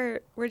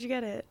skirt. Where'd you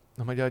get it?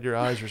 oh my God, your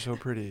eyes are so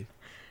pretty.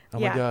 Oh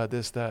Yeah. my God,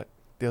 this, that,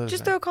 the other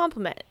Just thing. throw a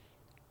compliment.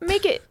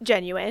 Make it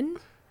genuine.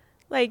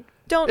 Like,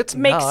 don't It's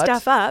make not.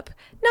 stuff up.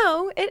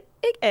 No, it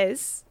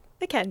is.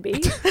 It can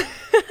be.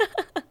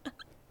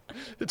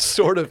 It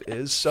sort of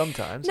is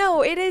sometimes.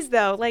 No, it is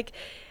though. Like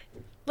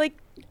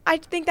I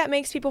think that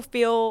makes people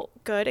feel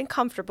good and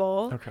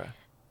comfortable. Okay.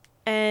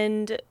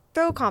 And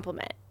throw a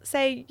compliment.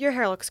 Say your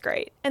hair looks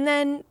great, and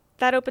then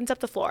that opens up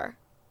the floor,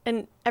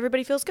 and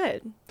everybody feels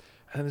good.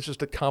 And it's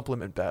just a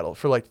compliment battle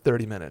for like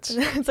 30 minutes.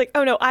 It's like,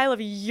 oh no, I love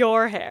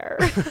your hair.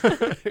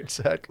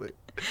 Exactly.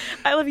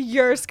 I love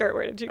your skirt.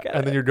 Where did you get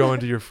And it? then you're going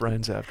to your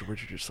friends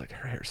afterwards. You're just like,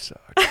 her hair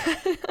sucks.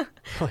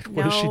 Like,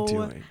 what is she No.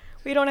 doing?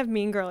 We don't have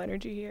mean girl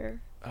energy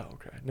here. Oh,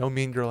 okay. No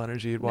mean girl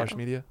energy at Wash No.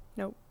 Media?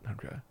 Nope.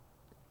 Okay.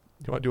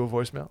 You want to do a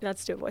voicemail?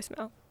 Let's do a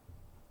voicemail.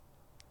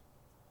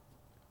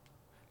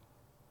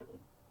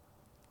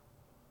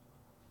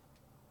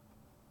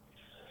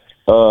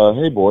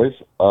 Hey boys,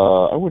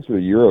 I went to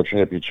the Euro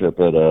Championship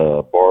at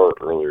a bar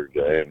earlier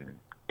today and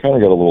kind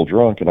of got a little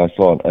drunk, and I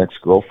saw an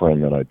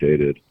ex-girlfriend that I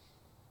dated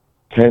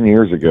 10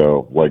 years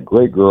ago. Like,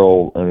 great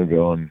girl, ended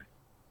on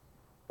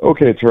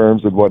okay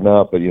terms and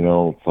whatnot, but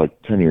it's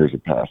like 10 years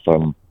have passed.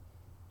 I'm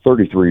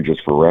 33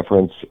 just for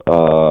reference.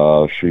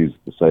 She's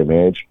the same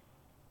age.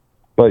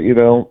 But, she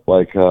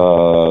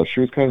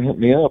was kind of hitting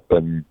me up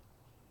and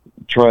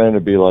trying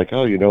to be like,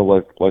 oh,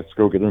 let's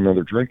go get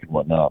another drink and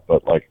whatnot.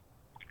 But,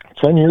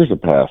 10 years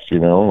have passed,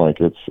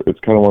 it's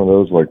kind of one of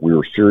those, we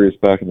were serious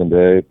back in the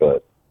day,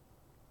 but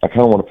I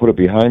kind of want to put it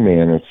behind me,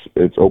 and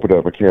it's opened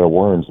up a can of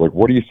worms.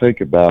 What do you think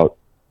about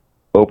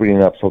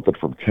opening up something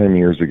from 10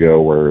 years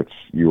ago where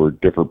you were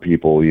different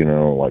people,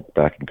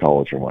 back in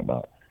college and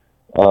whatnot?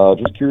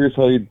 Just curious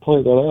how you'd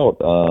play that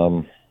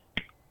out.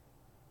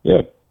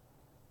 Yeah.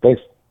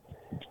 Thanks.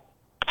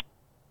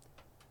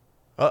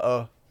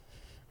 Uh-oh.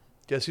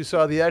 Guess who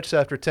saw the X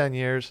after 10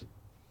 years?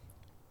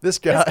 This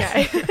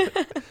guy.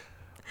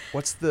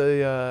 What's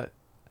the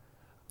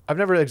I've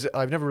never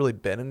really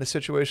been in a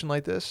situation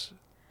like this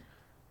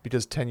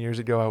because 10 years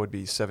ago I would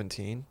be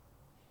 17.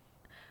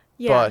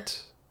 Yeah.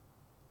 But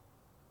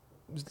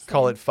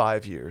call it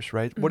 5 years,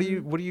 right?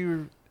 Mm-hmm. What do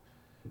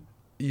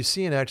you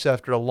see an ex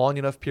after a long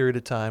enough period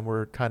of time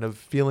where kind of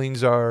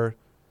feelings are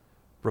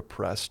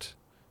repressed?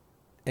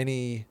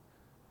 Any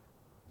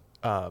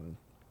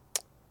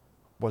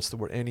what's the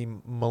word? Any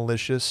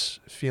malicious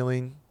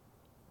feeling,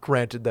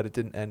 granted that it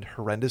didn't end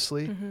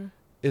horrendously,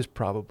 is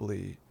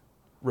probably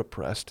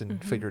repressed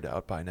and figured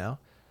out by now.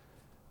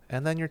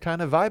 And then you're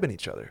kind of vibing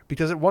each other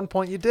because at one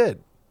point you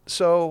did.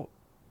 So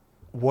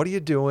what are you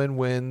doing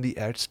when the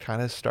ex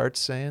kind of starts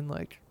saying,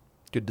 like,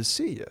 good to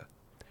see you?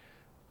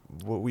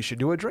 well, we should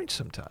do a drink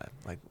sometime.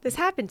 Like, This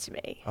happened to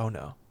me, oh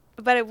no.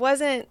 but it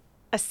wasn't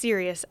a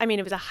serious. I mean,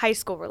 it was a high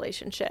school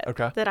relationship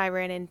that I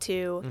ran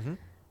into. Mm-hmm.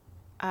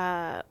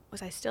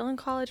 Was I still in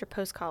college or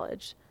post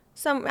college?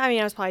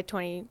 I was probably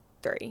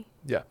 23.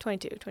 Yeah.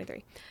 22,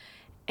 23.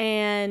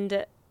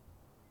 And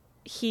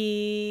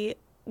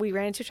we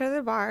ran into each other at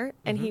the bar,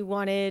 and he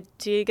wanted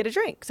to get a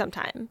drink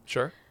sometime.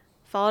 Sure.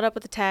 Followed up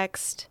with a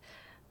text.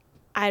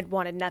 I had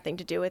wanted nothing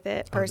to do with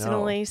it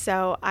personally, no.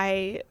 so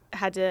I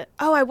had to.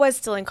 Oh, I was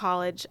still in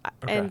college,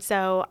 Okay. and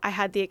so I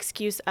had the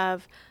excuse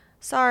of,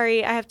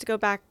 sorry, I have to go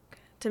back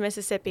to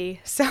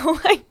Mississippi, so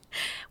I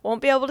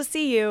won't be able to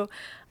see you.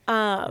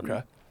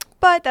 Okay.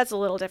 But that's a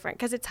little different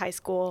because it's high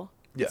school.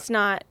 Yeah. It's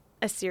not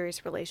a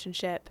serious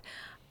relationship.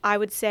 I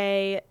would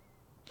say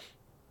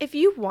if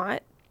you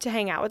want to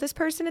hang out with this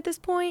person at this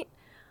point,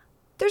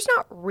 there's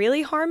not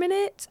really harm in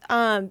it.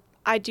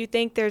 I do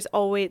think there's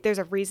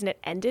a reason it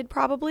ended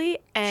probably.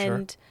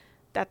 And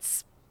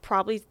that's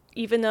probably,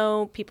 even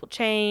though people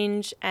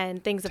change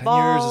and things 10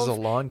 evolve. years is a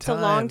long time.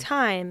 It's a long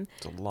time.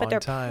 It's a long but they're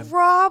time.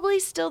 probably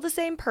still the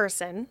same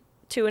person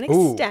to an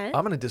Ooh, extent.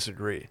 I'm going to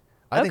disagree.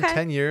 I think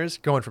 10 years,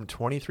 going from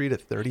 23 to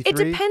 33. It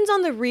depends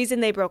on the reason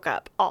they broke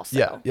up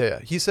also. Yeah.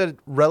 He said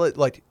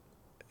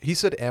he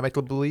said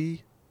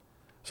amicably,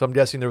 so I'm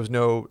guessing there was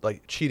no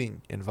like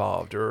cheating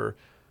involved or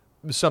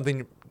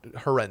something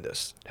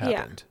horrendous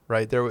happened,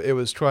 right? It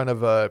was kind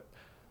of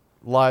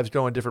lives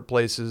going different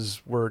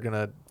places. We're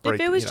gonna break.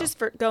 If it was just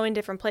for going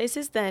different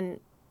places, then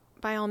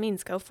by all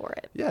means go for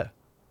it. Yeah,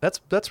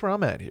 that's where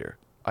I'm at here.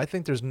 I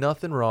think there's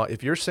nothing wrong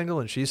if you're single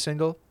and she's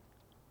single.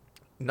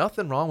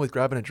 Nothing wrong with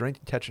grabbing a drink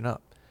and catching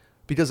up,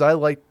 because I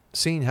like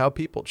seeing how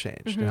people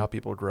change and how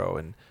people grow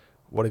and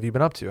what have you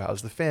been up to?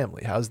 How's the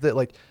family? How's that?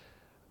 Like,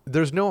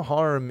 there's no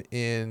harm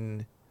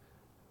in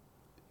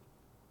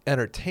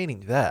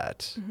entertaining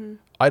that.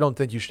 I don't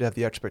think you should have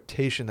the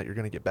expectation that you're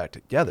going to get back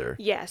together.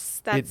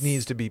 Yes, It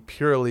needs to be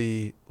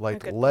purely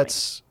like,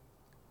 let's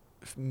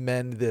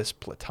mend this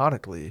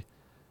platonically,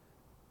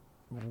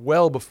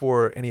 well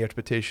before any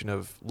expectation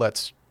of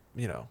let's,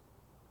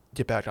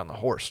 get back on the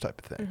horse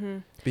type of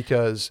thing.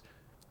 Because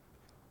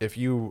if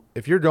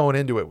you're going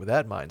into it with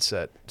that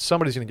mindset,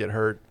 somebody's going to get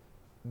hurt.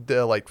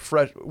 The like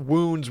fresh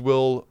wounds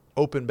will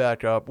open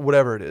back up,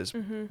 whatever it is.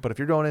 But if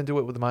you're going into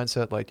it with the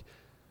mindset like,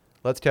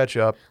 let's catch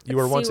up. You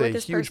were once a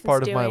huge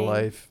part of my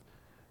life.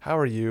 How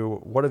are you?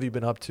 What have you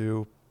been up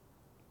to?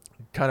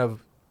 Kind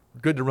of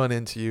good to run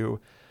into you.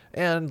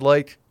 And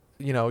like,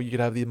 you could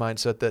have the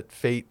mindset that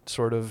fate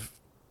sort of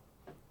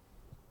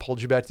pulled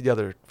you back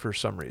together for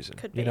some reason.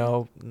 Could be.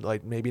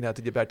 Like maybe not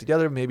to get back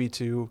together, maybe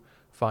to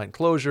find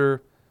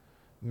closure.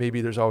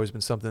 Maybe there's always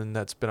been something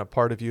that's been a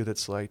part of you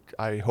that's like,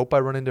 I hope I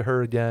run into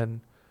her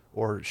again,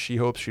 or she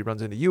hopes she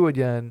runs into you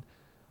again.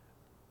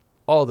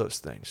 All those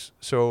things.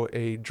 So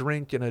a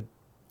drink and I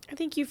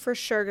think you for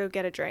sure go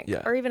get a drink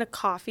or even a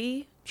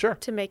coffee. Sure.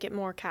 To make it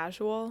more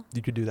casual.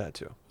 You could do that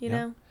too. You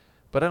know?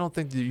 But I don't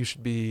think that you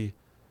should be,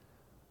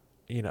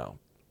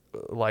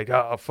 like,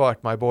 oh,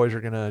 fuck, my boys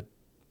are going to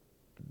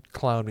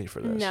clown me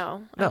for this.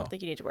 No, I don't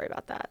think you need to worry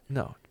about that.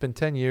 No. It's been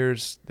 10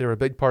 years. They were a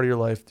big part of your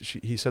life.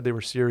 He said they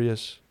were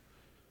serious.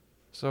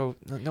 So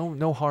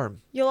no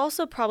harm. You'll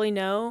also probably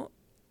know,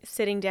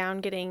 sitting down,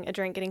 getting a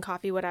drink, getting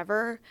coffee,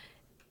 whatever,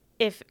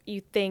 if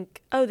you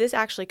think, oh, this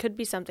actually could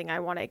be something I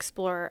want to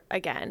explore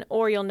again.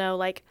 Or you'll know,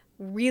 like,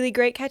 really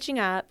great catching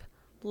up,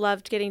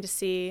 loved getting to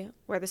see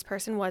where this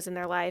person was in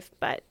their life,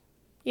 but,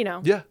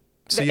 Yeah.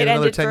 See you it in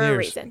another ended 10 for years. a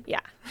reason.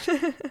 Yeah.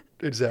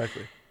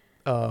 Exactly.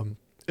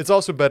 It's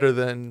also better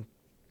than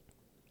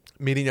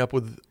meeting up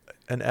with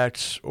an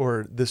ex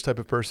or this type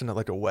of person at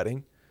like a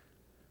wedding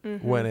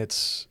when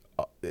it's,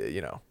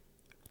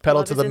 pedal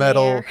Love to is the in the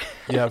metal. air.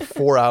 You have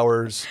 4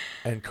 hours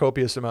and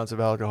copious amounts of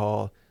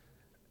alcohol,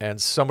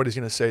 and somebody's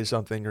going to say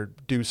something or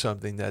do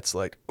something that's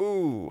like,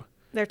 ooh.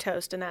 They're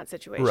toast in that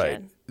situation.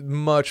 Right.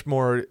 Much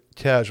more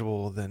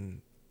casual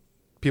than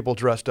people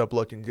dressed up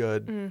looking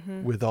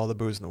good with all the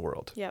booze in the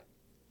world. Yep.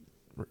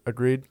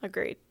 Agreed?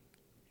 Agreed.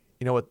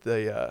 You know what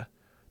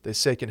they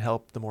say can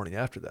help the morning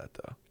after that,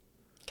 though?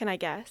 Can I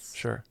guess?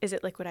 Sure. Is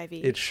it Liquid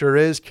IV? It sure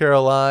is,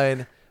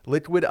 Caroline.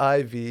 Liquid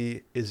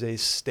IV is a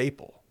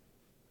staple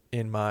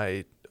in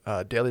my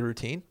daily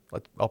routine.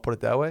 I'll put it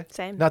that way.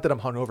 Same. Not that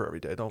I'm hungover every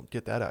day. Don't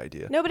get that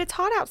idea. No, but it's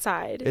hot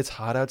outside. It's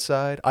hot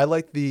outside. I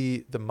like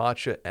the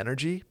matcha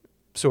energy.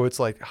 So it's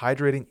like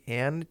hydrating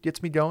and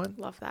gets me going.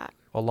 Love that.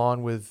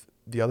 Along with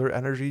the other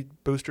energy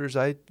boosters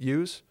I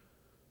use.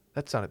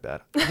 That sounded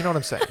bad. You know what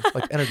I'm saying?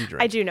 Like energy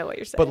drink. I do know what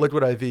you're saying. But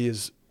Liquid IV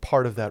is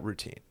part of that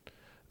routine.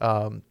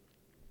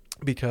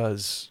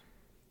 Because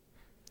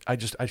I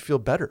feel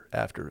better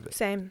after it.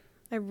 Same.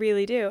 I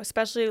really do.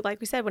 Especially, like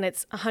we said, when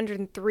it's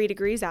 103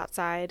 degrees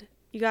outside,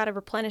 you got to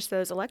replenish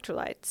those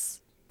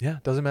electrolytes. Yeah.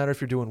 Doesn't matter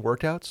if you're doing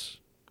workouts,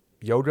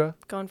 yoga,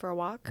 going for a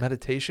walk,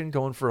 meditation,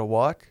 going for a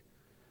walk.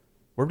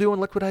 We're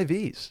doing Liquid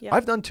IVs. Yep.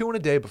 I've done 2 in a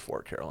day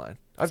before, Caroline.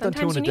 I've Sometimes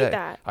done 2 in a you need day.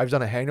 that. I've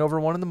done a hangover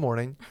one in the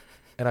morning,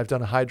 and I've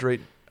done a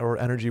hydrate or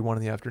energy 1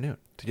 in the afternoon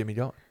to get me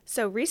going.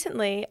 So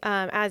recently,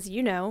 as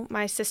you know,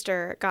 my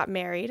sister got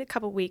married a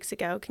couple weeks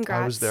ago.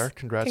 Congrats. I was there.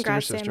 Congrats to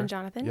your sister. Sam and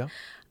Jonathan. Yeah.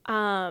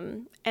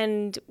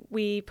 And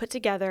we put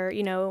together,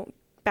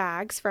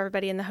 bags for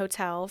everybody in the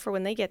hotel for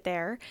when they get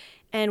there.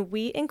 And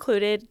we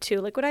included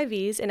 2 liquid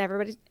IVs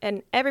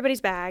in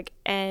everybody's bag.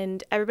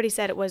 And everybody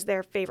said it was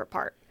their favorite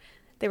part.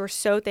 They were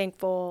so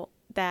thankful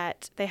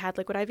that they had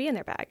liquid IV in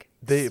their bag.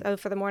 So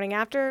for the morning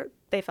after,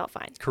 they felt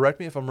fine. Correct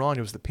me if I'm wrong.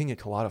 It was the pina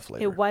colada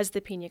flavor. It was the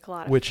pina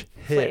colada which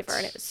hits. flavor,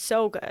 and it was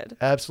so good.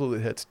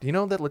 Absolutely hits. Do you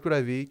know that liquid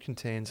IV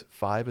contains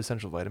 5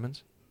 essential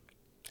vitamins?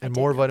 And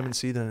more vitamin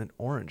C than an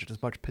orange, and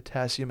as much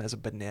potassium as a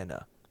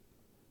banana.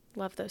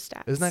 Love those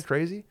stats. Isn't that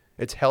crazy?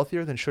 It's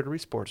healthier than sugary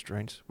sports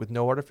drinks with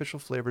no artificial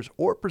flavors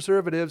or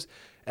preservatives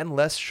and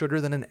less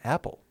sugar than an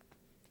apple.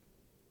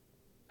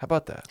 How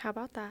about that? How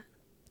about that?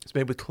 It's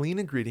made with clean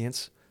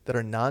ingredients that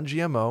are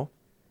non-GMO.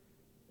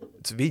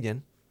 It's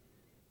vegan.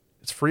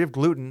 It's free of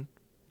gluten,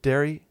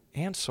 dairy,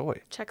 and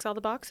soy. Checks all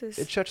the boxes.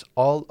 It checks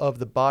all of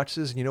the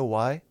boxes, and you know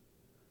why?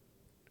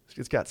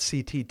 It's got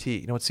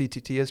CTT. You know what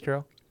CTT is,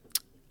 Carol?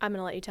 I'm going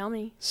to let you tell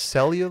me.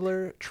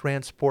 Cellular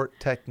transport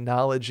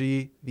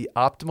technology. The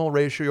optimal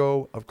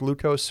ratio of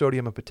glucose,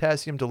 sodium, and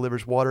potassium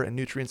delivers water and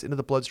nutrients into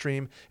the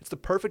bloodstream. It's the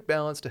perfect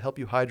balance to help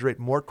you hydrate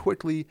more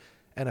quickly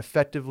and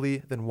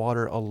effectively than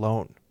water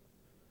alone.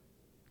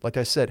 Like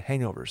I said,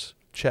 hangovers,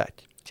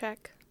 check.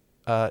 Check.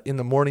 In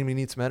the morning, we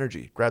need some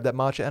energy. Grab that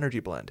matcha energy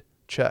blend.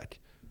 Check.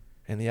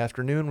 In the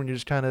afternoon, when you're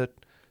just kind of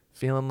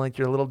feeling like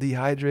you're a little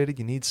dehydrated,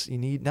 you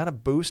need not a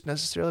boost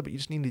necessarily, but you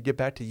just need to get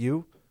back to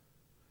you.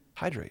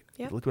 Hydrate.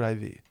 Yep.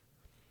 Liquid IV.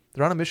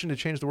 They're on a mission to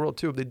change the world,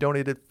 too. They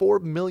donated 4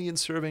 million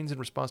servings in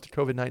response to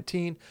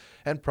COVID-19,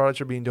 and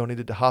products are being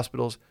donated to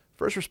hospitals,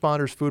 first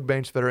responders, food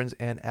banks, veterans,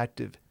 and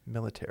active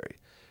military.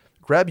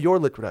 Grab your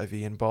Liquid IV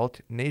in bulk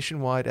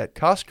nationwide at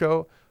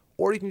Costco,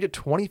 or you can get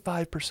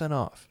 25%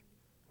 off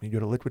when you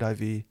go to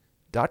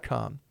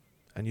liquidiv.com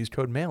and use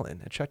code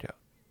MAILIN at checkout.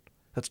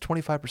 That's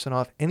 25%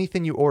 off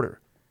anything you order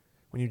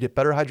when you get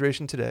better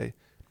hydration today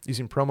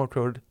using promo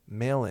code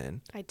MAILIN.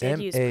 I did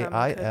use promo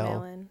code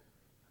MAILIN.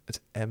 It's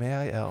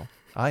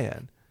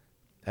MAILIN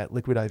at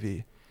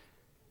liquidiv.com.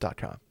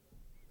 How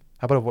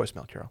about a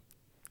voicemail, Carol?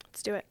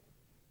 Let's do it.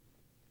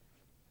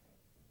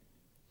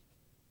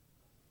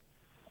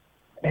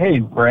 Hey,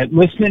 Brett,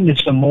 listening to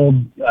some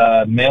old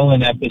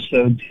mail-in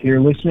episodes here,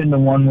 listening to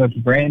one with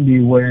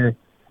Brandy where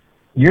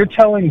you're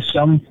telling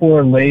some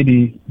poor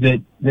lady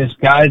that this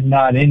guy's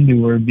not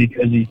into her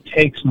because he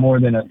takes more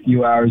than a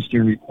few hours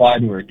to reply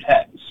to her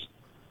texts.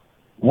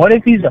 What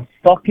if he's a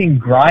fucking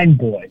grind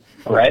boy,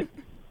 Brett?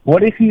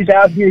 What if he's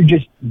out here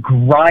just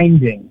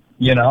grinding,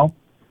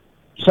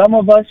 Some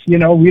of us,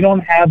 we don't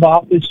have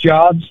office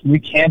jobs. We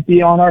can't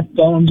be on our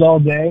phones all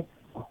day.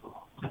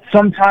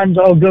 Sometimes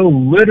I'll go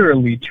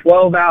literally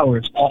 12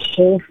 hours, a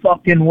whole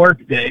fucking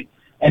workday,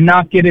 and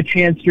not get a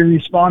chance to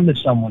respond to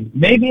someone.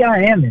 Maybe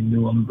I am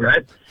into them,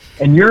 Brett.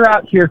 And you're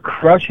out here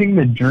crushing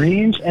the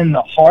dreams and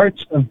the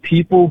hearts of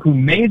people who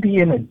may be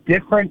in a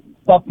different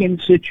fucking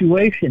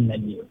situation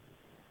than you.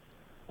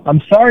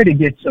 I'm sorry to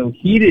get so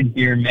heated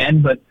here,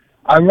 man, but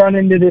I run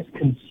into this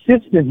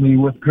consistently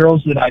with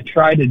girls that I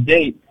try to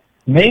date.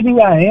 Maybe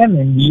I am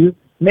into you.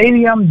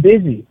 Maybe I'm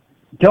busy.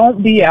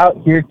 Don't be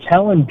out here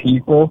telling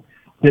people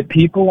that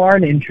people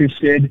aren't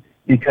interested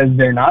because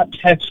they're not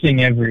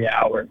texting every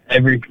hour,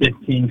 every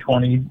 15,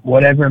 20,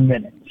 whatever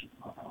minutes.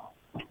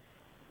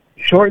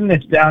 Shorten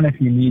this down if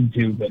you need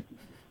to, but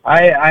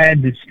I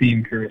had to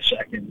steam for a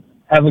second.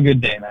 Have a good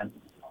day, man.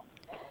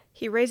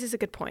 He raises a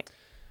good point.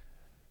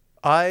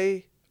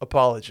 I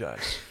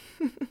apologize.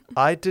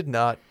 I did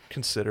not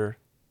consider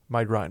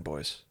my grind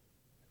boys,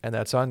 and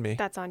that's on me.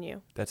 That's on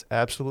you. That's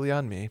absolutely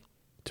on me.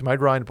 To my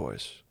grind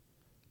boys,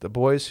 the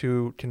boys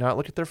who cannot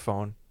look at their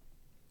phone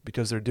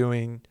because they're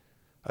doing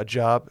a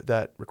job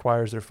that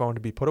requires their phone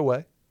to be put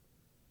away.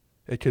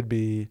 It could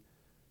be,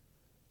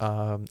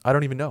 I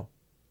don't even know.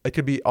 It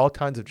could be all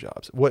kinds of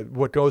jobs.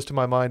 What goes to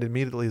my mind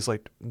immediately is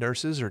like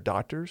nurses or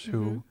doctors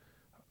who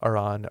are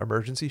on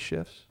emergency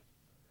shifts.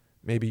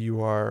 Maybe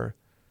you are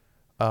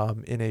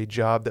in a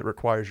job that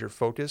requires your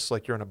focus,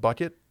 like you're in a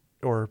bucket,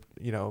 or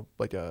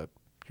like you're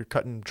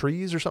cutting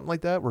trees or something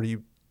like that, where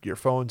your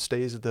phone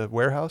stays at the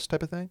warehouse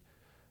type of thing.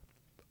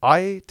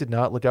 I did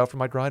not look out for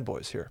my grind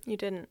boys here. You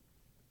didn't.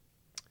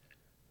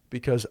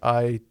 Because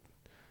I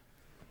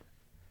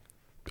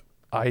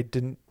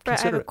didn't Brett,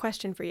 consider I have a it.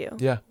 question for you.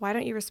 Yeah. Why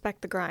don't you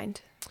respect the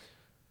grind?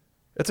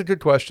 It's a good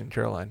question,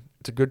 Caroline.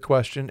 It's a good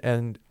question,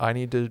 and I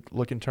need to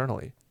look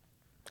internally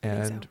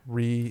and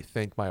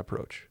rethink my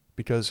approach.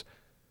 Because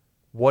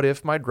what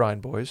if my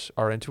grind boys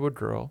are into a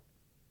girl,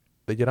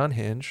 they get on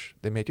Hinge,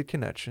 they make a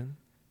connection,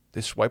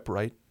 they swipe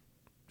right,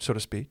 so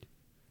to speak.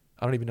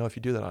 I don't even know if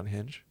you do that on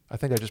Hinge. I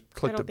think I just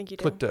clicked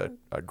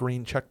a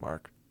green check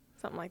mark.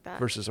 Something like that.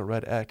 Versus a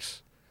red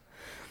X.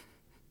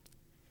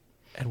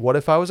 And what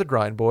if I was a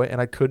grind boy and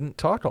I couldn't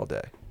talk all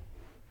day?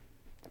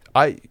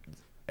 I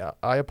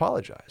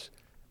apologize.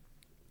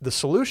 The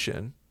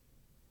solution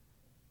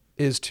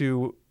is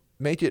to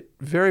make it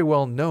very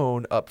well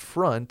known up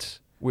front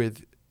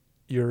with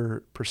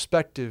your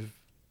prospective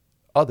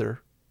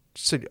other,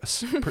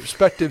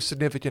 prospective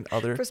significant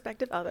other,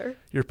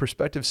 your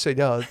prospective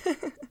seigneur,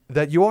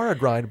 that you are a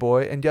grind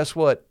boy, and guess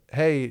what?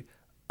 Hey,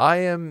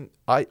 I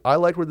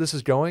like where this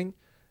is going,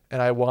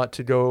 and I want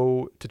to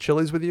go to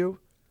Chili's with you,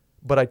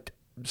 but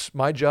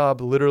my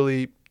job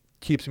literally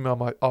keeps me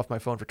off my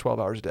phone for 12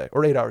 hours a day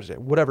or 8 hours a day,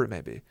 whatever it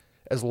may be.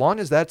 As long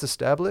as that's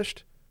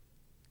established,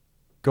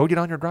 go get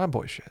on your grind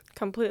boy shit.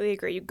 Completely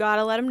agree. You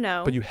gotta let them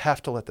know. But you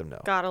have to let them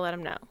know. Gotta let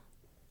them know.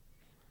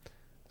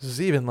 This is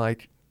even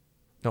like,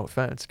 no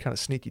offense, kind of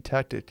sneaky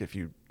tactic if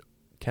you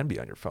can be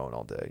on your phone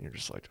all day and you're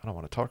just like, I don't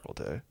want to talk all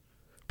day.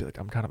 Be like,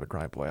 I'm kind of a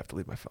grind boy. I have to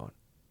leave my phone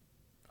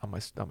on my.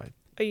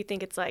 Oh, you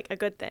think it's like a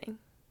good thing?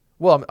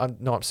 Well,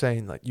 I'm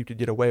saying like you could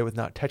get away with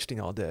not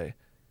texting all day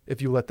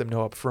if you let them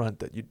know up front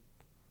that you.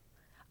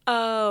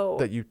 Oh.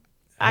 That you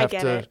I have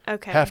get to it.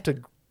 Okay. have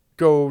to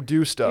go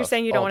do stuff. You're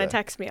saying you don't want to day.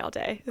 text me all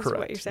day. This Correct. is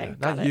what you're saying.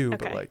 Yeah. Not you,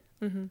 but okay. like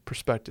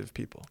prospective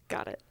people.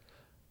 Got it.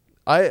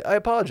 I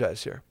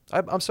apologize here.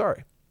 I'm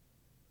sorry.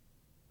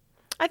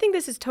 I think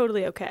this is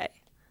totally okay.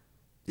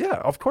 Yeah,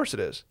 of course it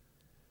is.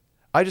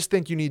 I just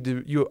think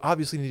you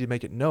obviously need to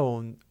make it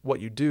known what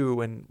you do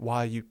and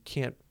why you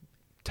can't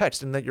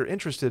text, and that you're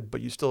interested,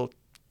 but you still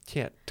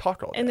can't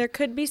talk all day. And there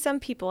could be some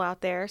people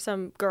out there,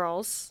 some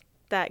girls,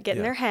 that get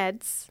in their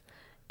heads,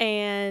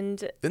 and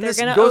then they're this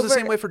going to goes the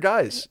same way for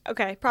guys.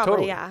 Okay, probably,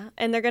 Totally. yeah.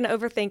 And they're going to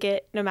overthink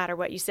it no matter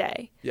what you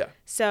say. Yeah.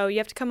 So you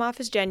have to come off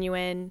as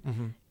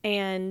genuine,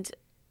 and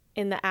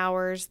in the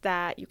hours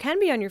that you can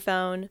be on your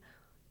phone,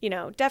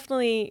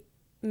 definitely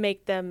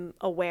make them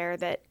aware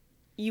that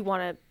you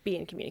want to be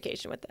in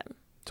communication with them.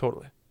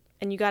 Totally.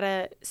 And you got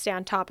to stay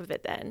on top of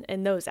it then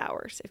in those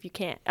hours if you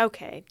can't.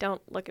 Okay,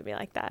 don't look at me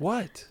like that.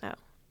 What? Oh.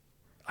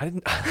 I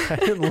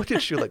didn't look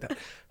at you like that.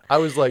 I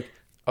was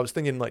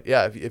thinking like,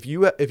 yeah, if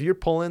you're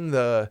pulling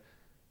I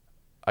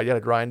got to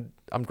grind,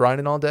 I'm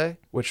grinding all day,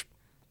 which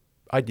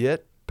I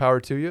get, power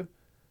to you.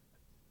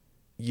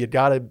 You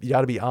got to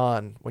be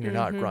on when you're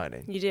not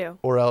grinding. You do.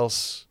 Or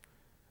else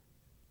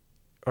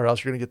you're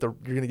going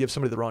to give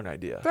somebody the wrong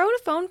idea. Throw in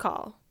a phone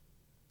call.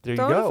 There you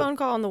Throw go. in a phone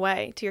call on the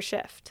way to your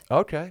shift.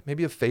 Okay,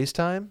 maybe a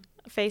FaceTime.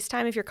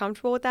 FaceTime if you're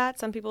comfortable with that.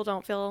 Some people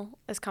don't feel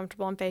as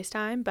comfortable on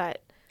FaceTime,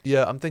 but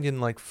Yeah, I'm thinking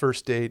like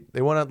first date.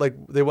 They went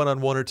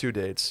on 1 or 2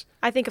 dates.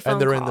 I think a phone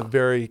and they're call. in the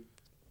very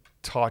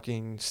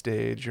talking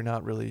stage. You're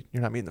not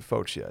meeting the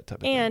folks yet. Type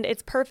of and thing.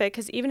 it's perfect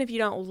because even if you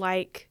don't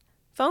like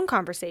phone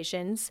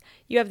conversations,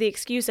 you have the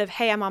excuse of,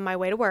 hey, I'm on my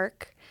way to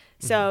work.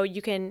 So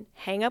you can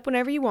hang up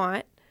whenever you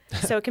want.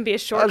 So it can be a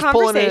short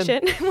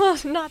conversation. Well,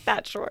 not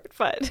that short,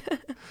 but,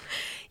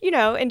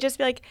 and just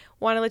be like,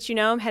 want to let you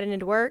know I'm heading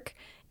into work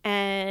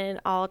and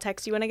I'll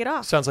text you when I get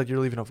off. Sounds like you're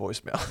leaving a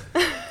voicemail.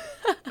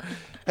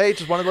 Hey,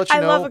 just wanted to let you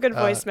know. I love a good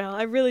voicemail.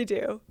 I really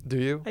do. Do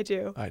you? I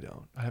do. I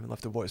don't. I haven't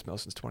left a voicemail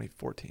since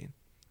 2014.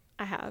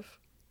 I have.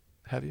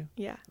 Have you?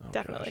 Yeah, Oh,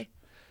 definitely.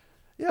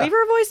 Gosh. Yeah. Leave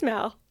her a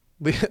voicemail.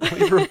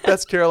 Leave her,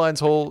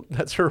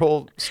 that's her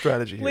whole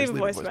strategy here. Leave a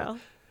voicemail.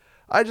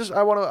 I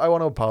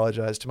want to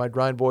apologize to my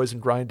grind boys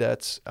and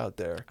grindettes out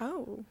there.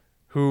 Oh.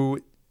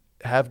 Who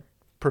have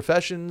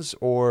professions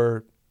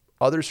or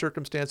other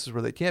circumstances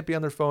where they can't be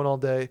on their phone all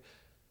day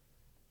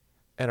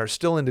and are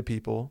still into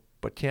people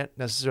but can't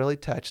necessarily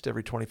text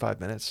every 25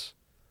 minutes.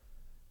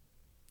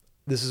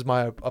 This is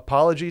my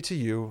apology to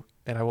you,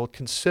 and I will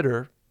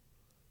consider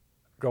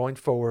going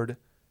forward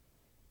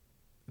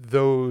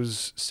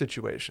those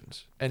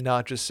situations and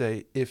not just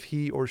say if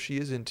he or she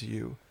is into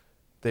you,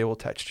 they will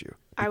text you.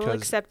 I will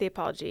accept the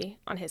apology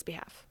on his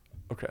behalf.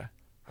 Okay.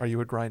 Are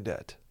you a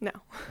grindette? No.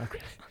 Okay.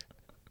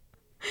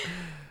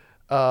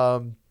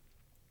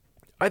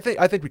 I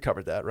think we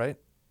covered that, right?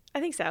 I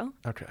think so.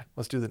 Okay.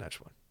 Let's do the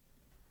next one.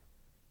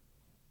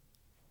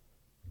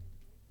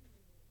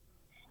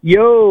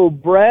 Yo,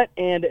 Brett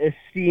and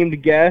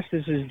esteemed guest.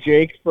 This is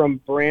Jake from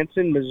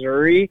Branson,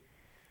 Missouri.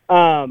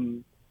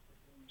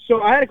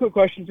 So I had a quick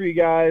question for you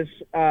guys.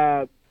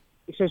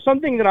 So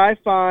something that I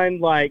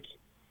find like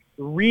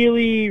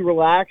really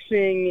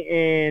relaxing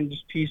and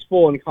just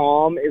peaceful and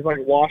calm is like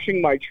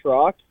washing my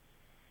truck.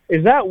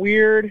 Is that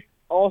weird?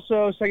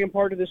 Also, second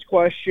part of this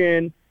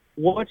question,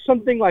 what's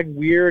something like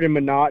weird and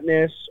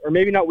monotonous, or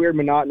maybe not weird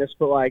and monotonous,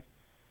 but like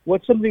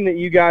what's something that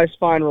you guys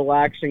find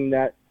relaxing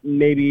that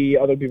maybe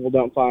other people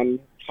don't find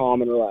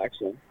calm and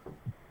relaxing?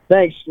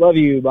 Thanks. Love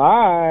you.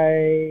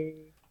 Bye.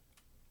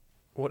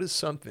 What is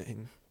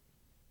something?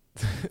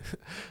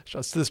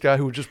 Shouts to this guy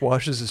who just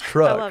washes his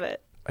truck. I love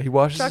it. He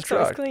washes Truck's his truck.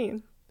 always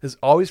clean. Is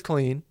always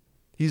clean.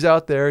 He's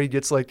out there. He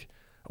gets like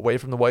away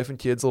from the wife and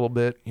kids a little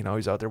bit.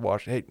 He's out there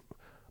washing. Hey,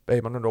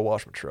 babe, I'm gonna go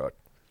wash my truck.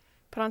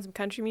 Put on some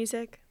country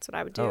music. That's what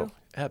I would do. Oh,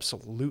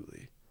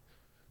 absolutely.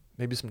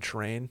 Maybe some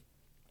Train.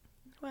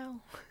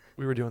 Well,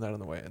 We were doing that on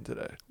the way in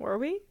today. were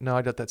we? No,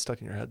 I got that stuck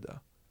in your head though.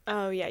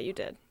 Oh yeah, you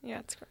did.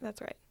 Yeah,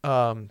 that's right.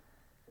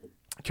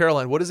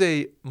 Caroline, what is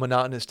a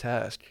monotonous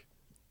task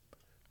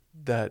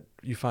that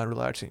you find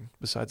relaxing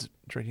besides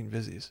drinking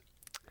Vizzies?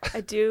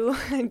 I do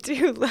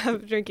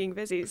love drinking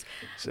Vizzies.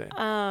 Same.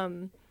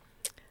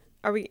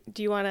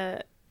 Do you want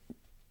to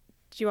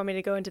Do you want me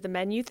to go into the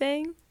menu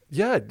thing?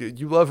 Yeah, dude,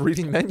 you love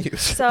reading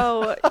menus.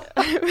 So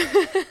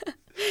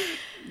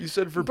You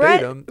said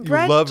verbatim,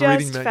 Brett you love reading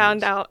just menus.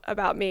 found out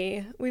about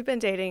me. We've been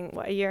dating,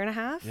 what, a year and a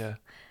half? Yeah.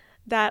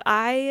 That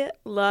I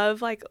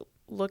love, like,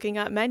 looking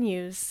up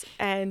menus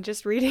and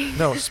just reading.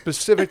 No,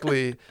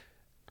 specifically,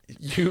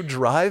 you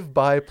drive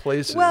by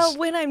places. Well,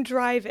 when I'm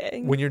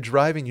driving. When you're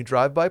driving, you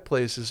drive by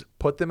places,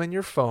 put them in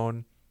your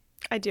phone,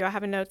 I do. I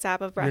have a notes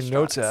app of restaurants.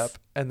 your notes app,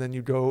 and then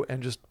you go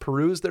and just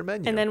peruse their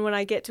menu. And then when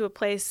I get to a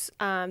place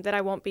that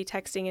I won't be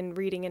texting and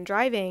reading and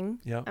driving,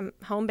 Yeah. I'm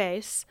home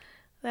base,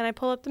 then I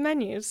pull up the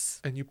menus.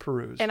 And you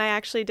peruse. And I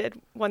actually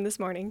did one this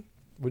morning.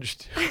 What'd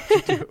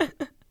you do?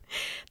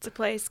 It's a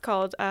place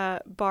called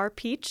Bar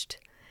Peached.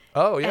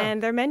 Oh, yeah.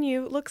 And their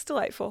menu looks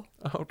delightful.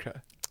 Okay.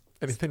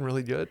 Anything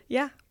really good?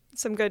 Yeah.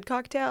 Some good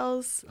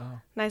cocktails.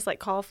 Oh. Nice, like,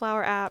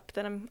 cauliflower app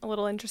that I'm a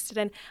little interested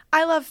in.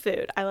 I love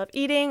food. I love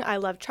eating. I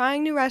love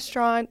trying new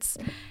restaurants.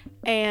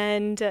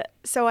 And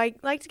so I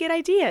like to get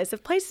ideas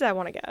of places I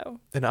want to go.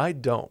 And I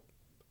don't.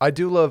 I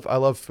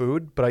love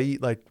food, but I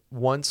eat like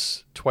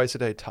once, twice a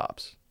day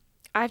tops.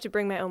 I have to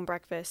bring my own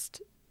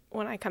breakfast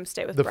when I come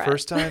stay with The Brett.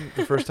 first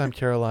time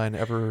Caroline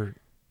ever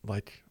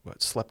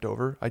slept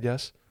over, I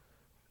guess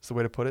is the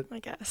way to put it. I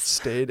guess.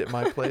 Stayed at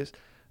my place.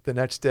 The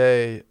next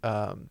day,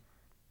 all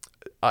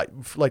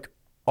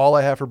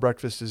I have for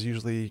breakfast is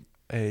usually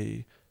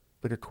a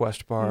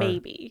Quest bar.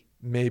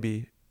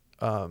 Maybe,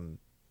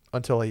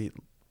 until I eat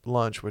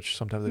lunch, which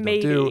sometimes I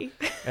don't do,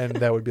 and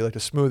that would be like a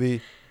smoothie.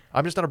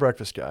 I'm just not a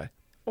breakfast guy.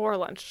 Or a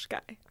lunch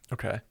guy.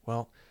 Okay,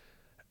 well,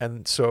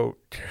 and so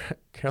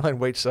Caroline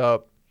wakes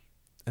up,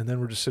 and then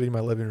we're just sitting in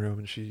my living room,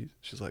 and she's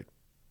like,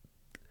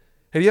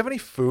 "Hey, do you have any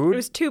food?" It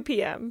was 2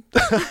 p.m.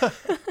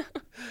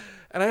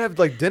 And I have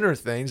like dinner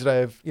things that I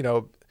have,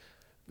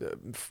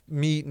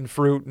 meat and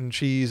fruit and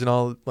cheese and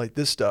all like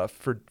this stuff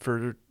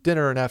for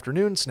dinner and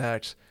afternoon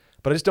snacks,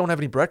 but I just don't have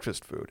any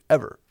breakfast food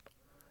ever.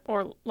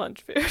 Or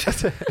lunch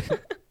food.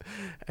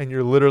 And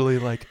you're literally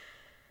like,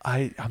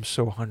 I'm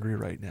so hungry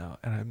right now,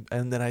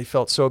 and then I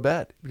felt so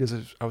bad because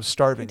I was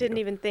starving. Did not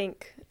even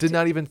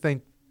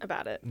think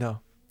about it.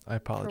 No, I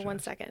apologize. For 1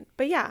 second.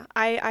 But yeah,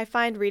 I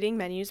find reading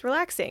menus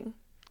relaxing.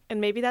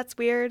 And maybe that's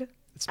weird.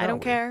 I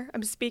don't care.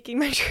 I'm speaking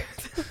my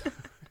truth.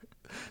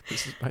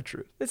 This is my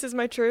truth. This is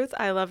my truth.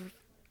 I love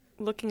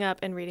looking up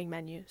and reading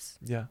menus.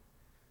 Yeah.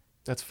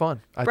 That's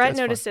fun. Brett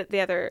noticed it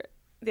the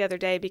other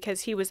day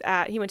because he went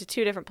to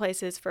 2 different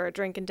places for a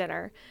drink and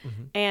dinner,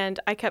 and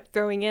I kept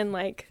throwing in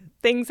like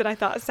things that I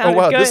thought sounded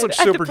good this looks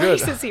super at the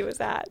places he was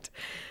at.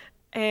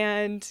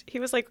 And he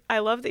was like, "I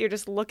love that you're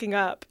just looking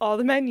up all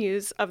the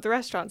menus of the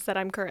restaurants that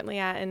I'm currently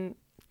at." And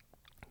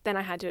then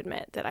I had to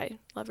admit that I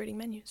love reading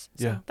menus.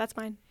 So yeah. That's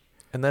mine.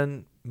 And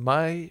then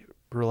my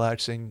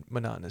relaxing,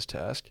 monotonous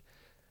task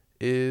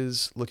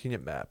is looking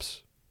at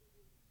maps.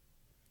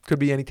 Could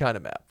be any kind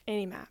of map.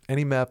 Any map.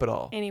 Any map at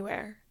all.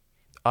 Anywhere.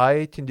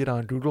 I can get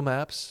on Google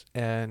Maps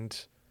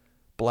and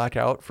black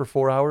out for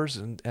 4 hours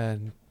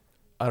and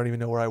I don't even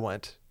know where I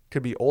went.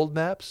 Could be old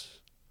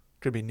maps.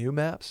 Could be new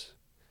maps.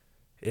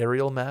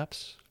 Aerial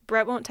maps.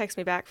 Brett won't text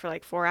me back for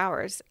like 4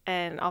 hours,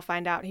 and I'll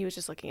find out he was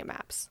just looking at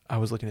maps. I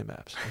was looking at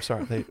maps. I'm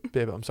sorry.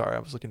 Babe, I'm sorry. I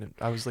was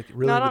like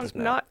really not into this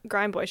map. Not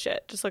grind boy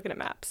shit, just looking at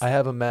maps. I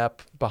have a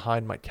map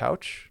behind my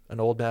couch, an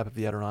old map of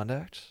the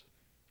Adirondacks,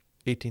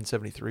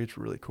 1873. It's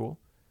really cool.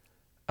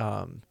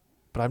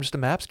 But I'm just a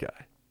maps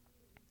guy.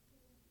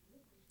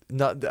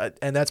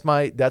 And that's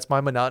my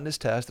monotonous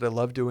task that I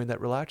love doing that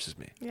relaxes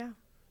me. Yeah.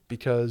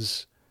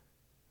 Because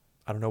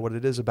I don't know what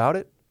it is about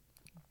it,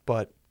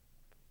 but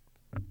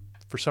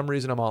for some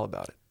reason I'm all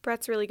about it.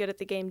 Brett's really good at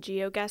the game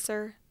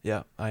GeoGuessr.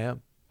 Yeah, I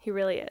am. He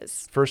really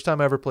is. First time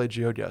I ever played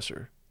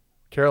GeoGuessr,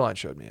 Caroline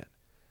showed me it.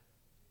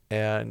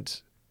 And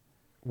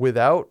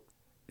without,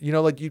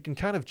 you can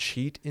kind of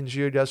cheat in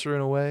GeoGuessr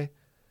in a way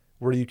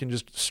where you can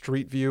just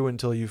street view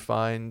until you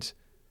find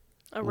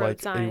a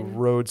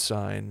road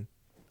sign.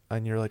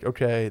 And you're like,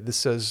 okay, this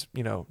says,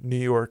 New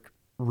York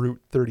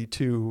Route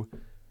 32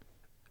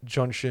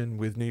 junction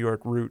with New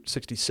York Route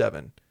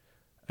 67.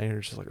 And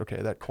you're just like,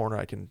 okay, that corner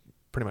I can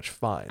pretty much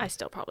find. I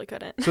still probably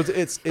couldn't. So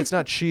it's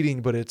not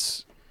cheating, but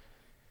it's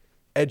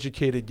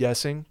educated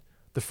guessing.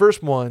 The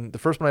first one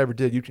I ever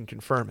did, you can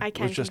confirm it. I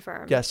can it was just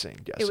confirm. Guessing.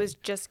 It was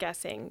just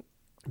guessing.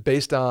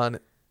 Based on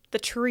the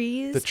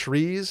trees,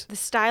 the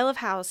style of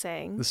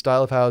housing, the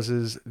style of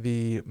houses,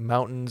 the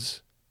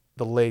mountains,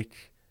 the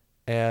lake,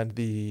 and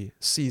the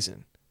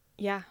season.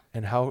 Yeah.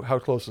 And how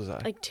close was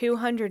I? Like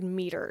 200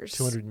 meters.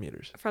 200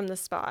 meters. From the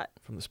spot.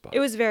 It It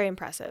was very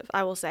impressive.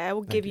 I will say. I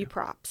will give you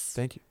props.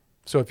 Thank you.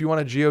 So if you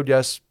want to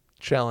GeoGuess,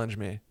 challenge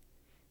me.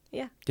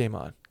 Yeah. Game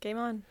on. Game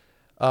on.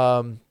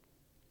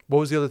 What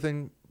was the other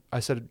thing I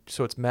said?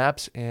 So it's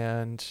maps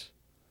and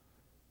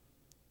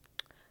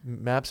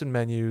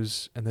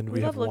menus, and then we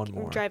have one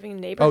more. Driving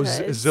neighborhoods.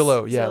 Oh,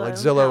 Zillow. Yeah, like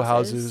Zillow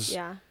houses.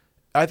 Yeah.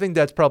 I think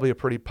that's probably a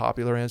pretty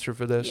popular answer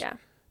for this. Yeah.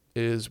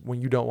 Is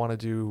when you don't want to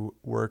do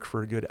work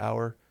for a good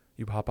hour,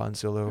 you hop on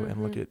Zillow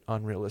and look at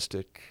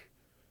unrealistic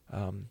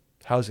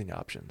housing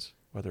options,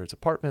 whether it's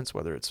apartments,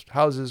 whether it's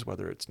houses,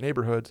 whether it's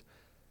neighborhoods.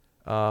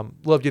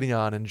 Love getting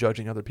on and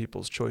judging other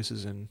people's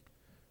choices in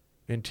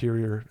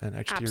interior and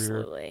exterior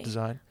Absolutely.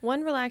 design.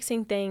 One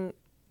relaxing thing,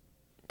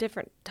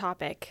 different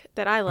topic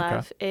that I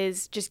love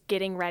is just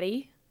getting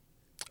ready.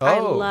 Oh. I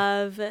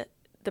love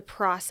the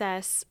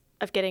process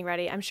of getting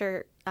ready. I'm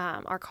sure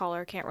our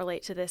caller can't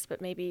relate to this,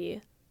 but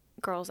maybe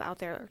girls out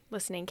there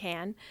listening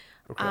can.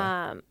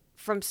 Okay.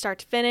 From start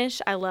to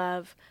finish, I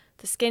love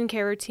the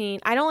skincare routine.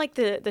 I don't like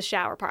the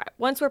shower part.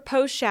 Once we're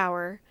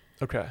post-shower,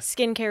 Okay.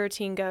 skincare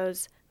routine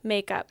goes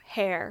makeup,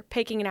 hair,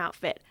 picking an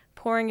outfit,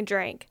 pouring a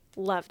drink.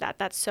 Love that.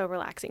 That's so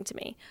relaxing to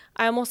me.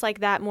 I almost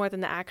like that more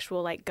than the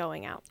actual like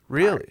going out.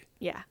 Really? Part.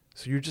 Yeah.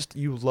 So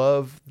you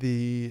love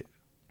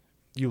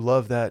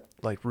that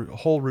like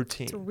whole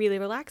routine. It's really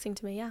relaxing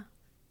to me. Yeah.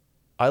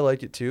 I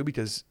like it too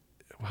because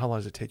how long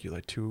does it take you?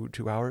 Like two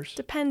hours?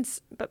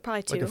 Depends, but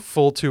probably 2. Like a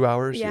full 2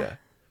 hours? Yeah.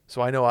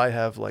 So I know I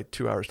have like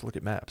 2 hours to look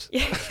at maps.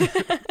 Yeah.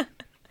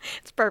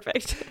 It's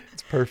perfect.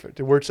 It's perfect.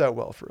 It works out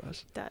well for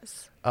us. It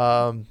does.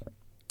 I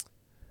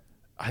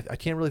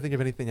can't really think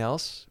of anything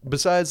else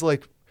besides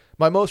like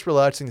my most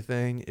relaxing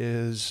thing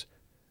is,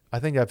 I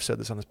think I've said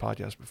this on this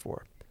podcast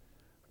before,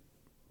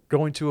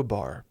 going to a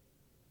bar,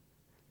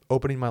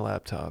 opening my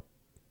laptop,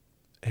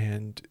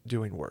 and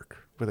doing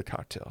work with a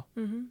cocktail.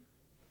 Mm-hmm.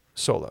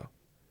 Solo.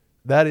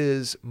 That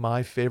is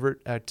my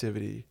favorite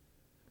activity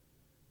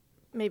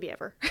Maybe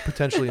ever.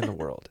 potentially in the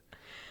world.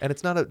 And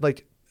it's not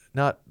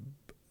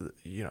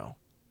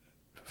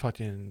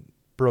fucking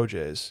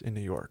Brojays in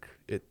New York.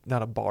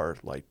 Not a bar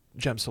like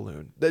Gem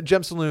Saloon. That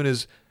Gem Saloon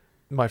is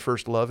my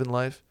first love in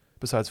life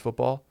besides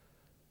football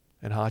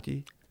and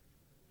hockey.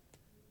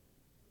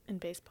 And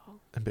baseball.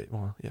 And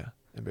baseball.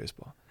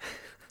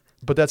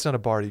 But that's not a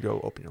bar you go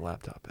open your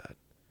laptop at.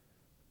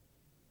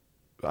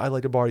 I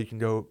like a bar you can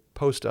go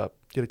post up,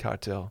 get a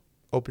cocktail,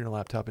 open your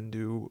laptop and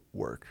do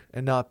work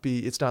and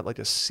it's not like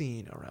a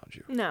scene around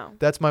you. No.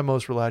 That's my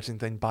most relaxing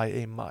thing by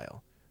a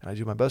mile. And I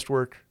do my best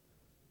work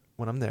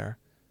when I'm there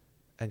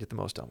and get the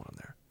most done when I'm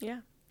there. Yeah,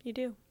 you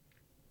do.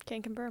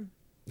 Can confirm.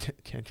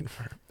 Can't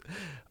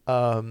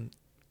confirm.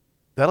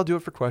 That'll do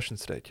it for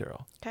questions today,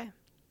 Carol. Okay.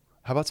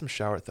 How about some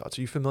shower thoughts?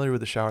 Are you familiar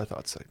with the shower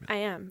thoughts segment? I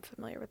am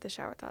familiar with the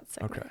shower thoughts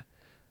segment. Okay.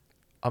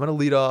 I'm going to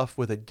lead off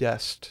with a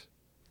guest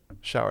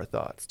shower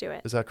thought. Let's do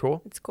it. Is that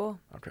cool? It's cool.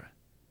 Okay.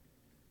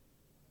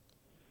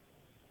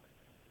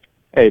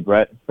 Hey,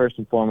 Brett. First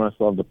and foremost,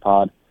 love the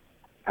pod.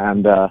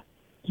 And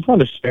just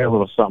wanted to share a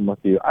little something with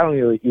you. I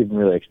don't even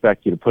really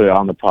expect you to put it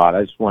on the pod.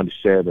 I just wanted to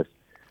share this.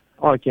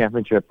 I'm on a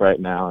camping trip right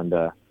now, and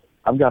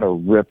I've got a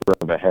ripper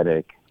of a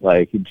headache.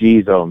 Like,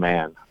 geez, oh,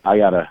 man. I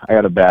got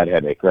a bad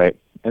headache, right?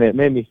 And it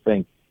made me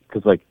think,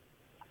 because, like,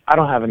 I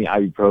don't have any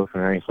ibuprofen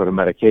or any sort of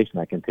medication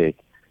I can take.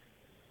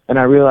 And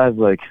I realized,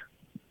 like,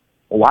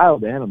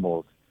 wild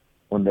animals,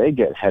 when they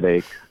get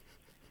headaches,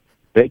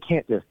 they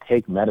can't just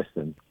take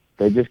medicine.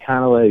 They just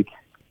kind of, like,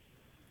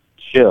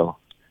 chill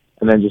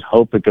and then just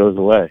hope it goes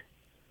away,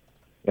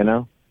 you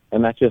know?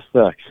 And that just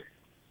sucks.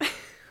 I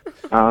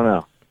don't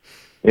know.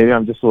 Maybe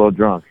I'm just a little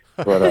drunk,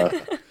 but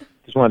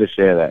just wanted to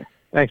share that.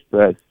 Thanks,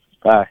 Brett.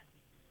 Bye.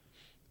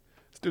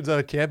 This dude's on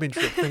a camping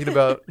trip thinking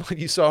about, like,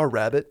 he saw a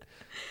rabbit,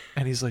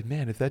 and he's like,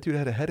 man, if that dude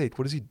had a headache,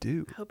 what does he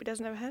do? I hope he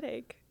doesn't have a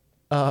headache.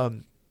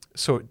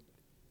 So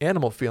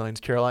animal feelings,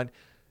 Caroline,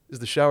 is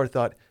the shower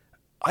thought.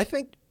 I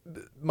think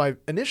my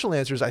initial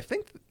answer is I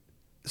think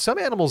some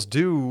animals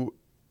do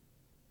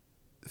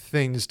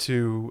things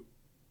to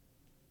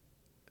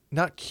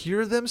not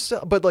cure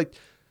themselves, but like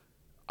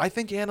I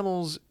think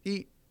animals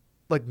eat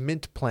like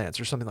mint plants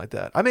or something like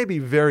that. I may be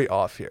very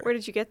off here. Where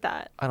did you get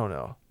that? I don't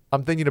know.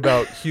 I'm thinking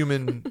about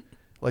human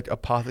like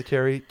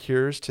apothecary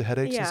cures to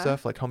headaches and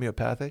stuff, like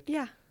homeopathic.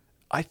 Yeah.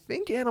 I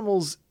think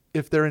animals,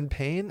 if they're in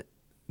pain,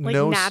 Like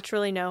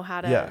naturally know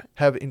how to.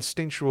 Have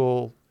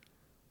instinctual,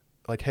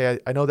 like, hey,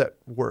 I know that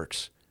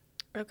works.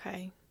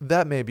 Okay.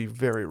 That may be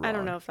very wrong. I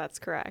don't know if that's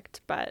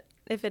correct, but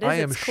if it is, I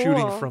am it's cool.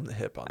 shooting from the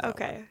hip on that.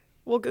 Okay. one.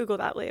 We'll Google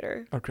that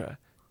later. Okay.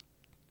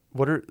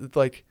 What are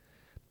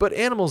but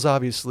animals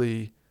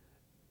obviously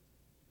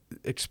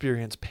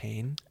experience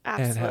pain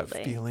and have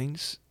Absolutely.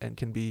 feelings and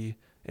can be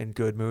in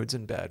good moods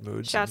and bad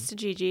moods. Shouts to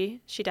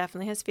Gigi. She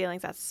definitely has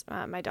feelings. That's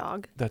my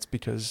dog. That's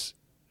because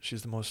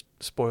she's the most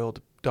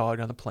spoiled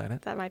dog on the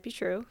planet. That might be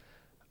true.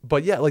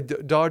 But yeah,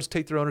 like dogs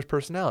take their owner's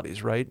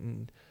personalities, right?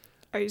 And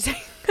Are you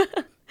saying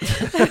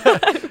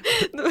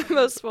the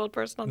most spoiled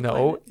person on the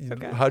planet?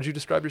 Okay. How'd you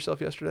describe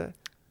yourself yesterday?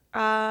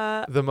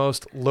 Uh, The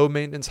most low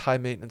maintenance, high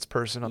maintenance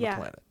person on the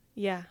planet.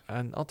 Yeah.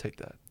 And I'll take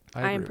that.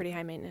 I am agree. pretty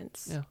high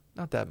maintenance. Yeah,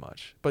 not that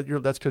much. But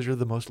that's because you're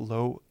the most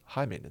low,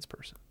 high maintenance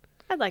person.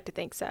 I'd like to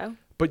think so.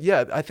 But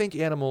yeah, I think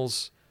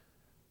animals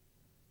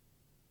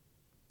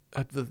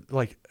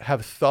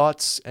have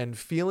thoughts and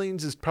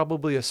feelings is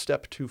probably a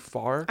step too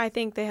far. I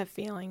think they have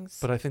feelings.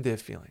 But I think they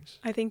have feelings.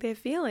 I think they have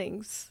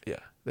feelings. Yeah,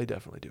 they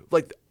definitely do.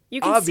 Like,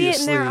 you can see it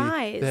in their obviously,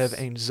 eyes. They have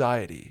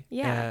anxiety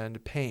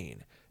and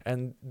pain,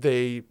 and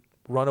they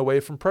run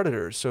away from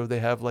predators, so they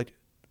have like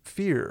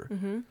fear.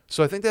 Mm-hmm.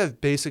 So I think they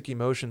have basic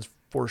emotions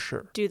for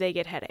sure. Do they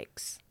get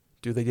headaches?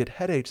 Do they get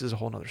headaches is a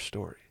whole nother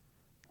story.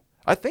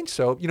 I think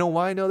so. You know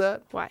why I know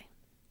that? Why?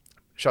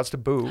 Shouts to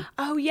Boo.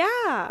 Oh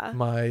yeah.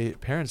 My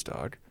parents'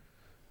 dog,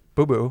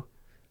 Boo Boo,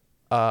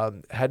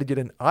 had to get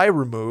an eye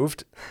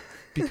removed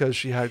because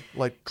she had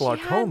like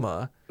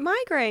glaucoma.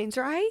 Migraines,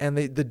 right? And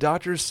the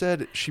doctors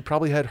said she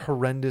probably had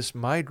horrendous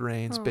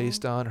migraines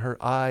based on her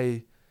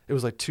eye. It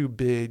was like too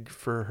big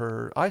for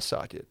her eye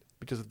socket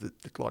because of the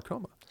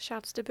glaucoma.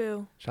 Shouts to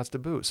Boo. Shouts to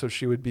Boo. So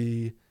she would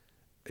be,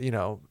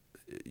 you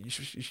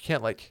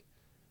can't like,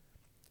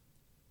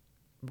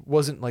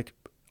 wasn't like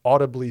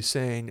audibly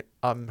saying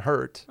I'm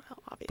hurt, Well,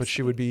 obviously. but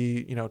she would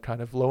be, kind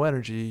of low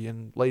energy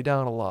and lay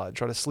down a lot,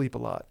 try to sleep a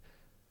lot.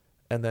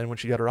 And then when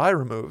she got her eye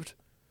removed,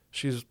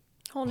 she's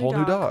whole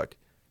new dog.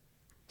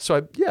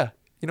 So you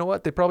know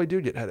what? They probably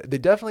do get headache. They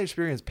definitely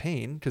experience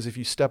pain because if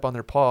you step on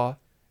their paw,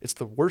 it's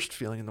the worst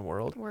feeling in the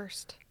world.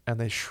 Worst. And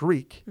they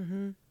shriek.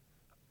 Mm-hmm.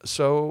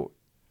 So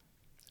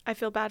I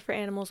feel bad for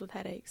animals with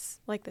headaches,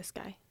 like this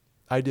guy.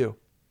 I do.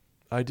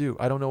 I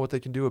don't know what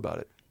they can do about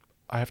it.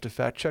 I have to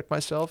fact check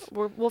myself.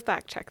 We'll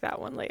fact check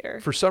that one later.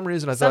 For some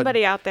reason, I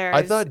Somebody out there I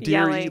is thought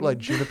deer yelling. eat like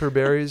juniper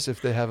berries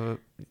if they have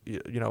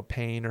a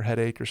pain or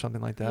headache or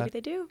something like that. Maybe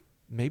they do.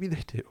 Maybe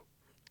they do.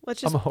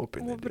 Let's just. I'm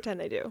hoping we'll they do. pretend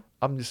they do.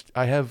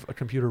 I have a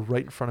computer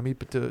right in front of me,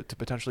 but to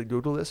potentially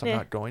Google this, I'm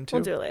not going to.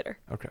 We'll do it later.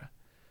 Okay.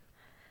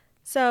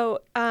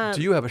 So.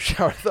 Do you have a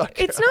shower thought?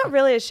 It's not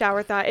really a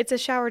shower thought. It's a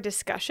shower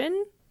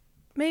discussion,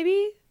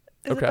 maybe.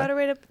 Is a better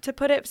way to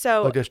put it.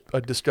 So like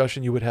a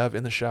discussion you would have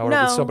in the shower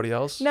with somebody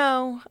else?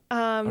 No,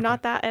 Okay.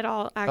 not that at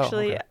all.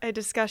 Actually, okay. a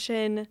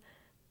discussion.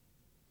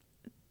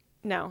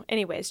 No,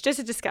 anyways, just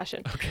a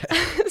discussion.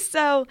 Okay.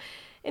 So,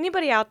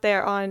 anybody out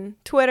there on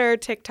Twitter,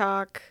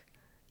 TikTok,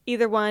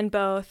 either one,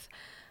 both,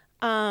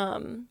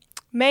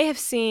 may have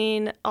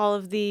seen all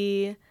of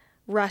the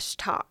Rush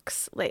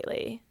talks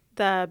lately.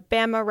 The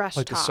Bama Rush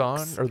like talks. the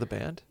song or the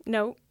band?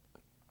 No,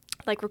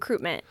 like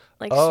recruitment,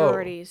 like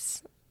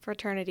sororities.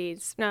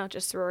 Fraternities. No,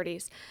 just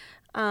sororities.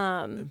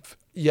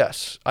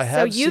 Yes, I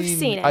have. So you've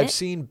seen it. I've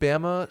seen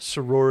Bama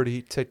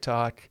sorority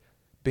TikTok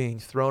being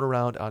thrown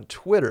around on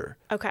Twitter.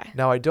 Okay.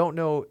 Now I don't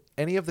know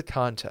any of the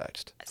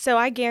context. So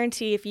I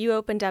guarantee if you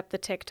opened up the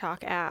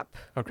TikTok app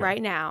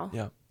right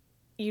now,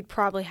 you'd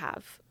probably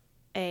have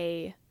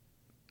a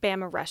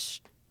Bama Rush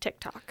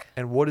TikTok.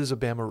 And what is a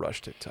Bama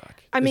Rush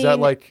TikTok? I mean,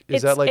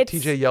 is that like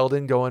TJ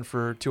Yeldon going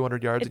for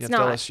 200 yards against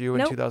LSU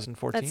in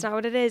 2014? That's not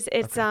what it is.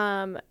 It's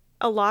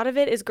a lot of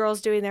it is girls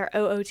doing their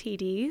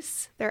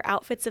OOTDs, their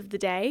outfits of the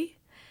day.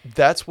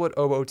 That's what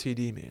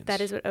OOTD means.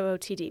 That is what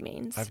OOTD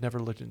means. I've never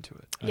looked into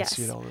it. Yes. I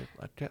see it all.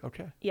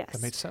 Okay. Yes.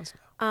 That makes sense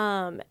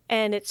now.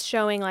 And it's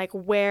showing like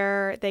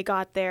where they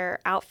got their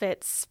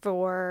outfits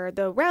for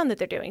the round that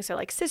they're doing. So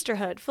like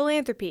sisterhood,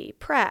 philanthropy,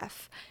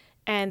 pref.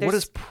 And what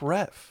is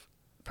pref?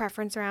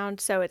 Preference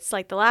round. So it's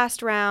like the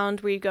last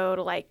round where you go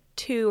to like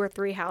 2 or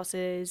 3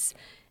 houses,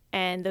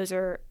 and those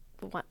are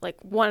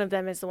one of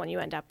them is the one you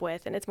end up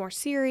with, and it's more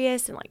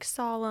serious and like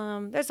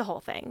solemn. There's a whole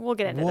thing. We'll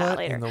get into that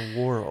later. What in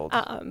the world?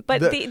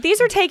 But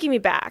these are taking me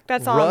back.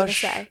 That's all I'm going to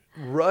say.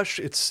 Rush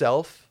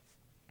itself,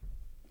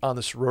 on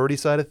the sorority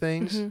side of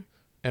things,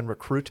 and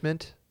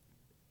recruitment,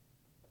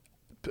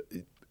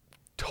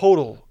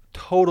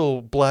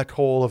 total black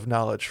hole of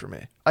knowledge for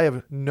me. I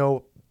have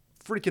no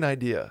freaking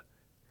idea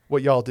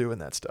what y'all do in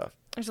that stuff.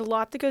 There's a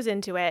lot that goes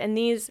into it, and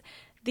these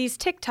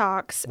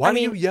TikToks. Why do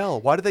you yell?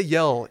 Why do they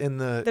yell in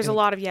the? There's a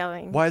lot of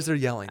yelling. Why is there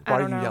yelling?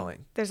 Why are you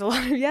yelling? There's a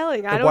lot of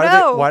yelling. I don't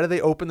know. Why do they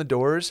open the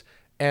doors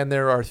and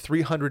there are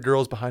 300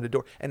 girls behind a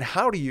door? And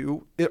how do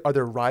you? Are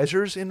there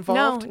risers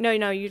involved? No.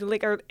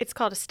 You it's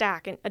called a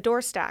stack, a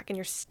door stack, and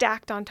you're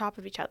stacked on top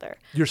of each other.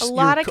 You're a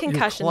lot of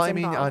concussions you're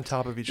climbing involved. on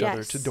top of each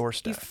other to door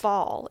stack. You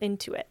fall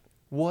into it.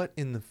 What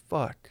in the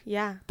fuck?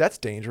 Yeah. That's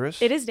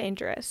dangerous. It is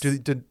dangerous.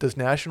 Does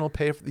National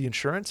pay for the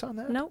insurance on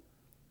that? Nope.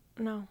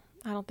 No,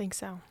 I don't think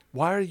so.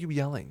 Why are you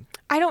yelling?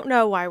 I don't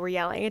know why we're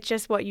yelling. It's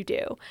just what you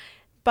do.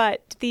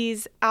 But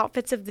these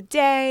outfits of the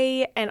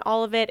day and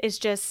all of it is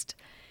just,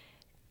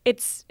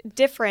 it's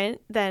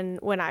different than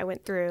when I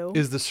went through.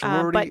 Is the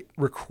sorority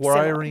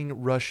requiring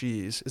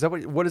rushies? Is that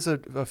what is a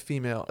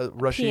female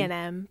rushie?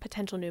 PNM,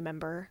 potential new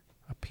member.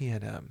 A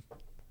PNM.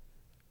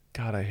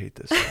 God, I hate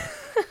this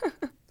stuff.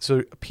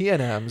 So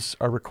PNMs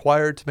are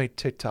required to make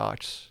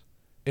TikToks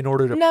in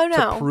order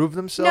to prove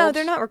themselves? No,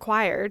 they're not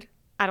required.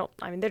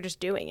 They're just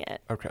doing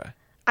it. Okay.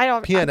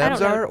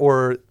 PNMs are,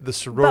 or the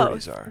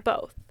sororities are?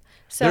 Both.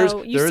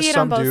 So you see it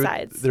on both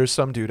sides. There's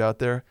some dude out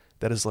there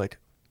that is like,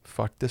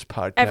 fuck this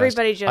podcast.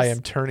 Everybody just. I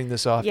am turning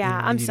this off. Yeah,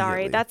 I'm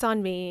sorry. That's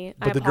on me.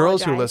 But the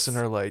girls who listen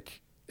are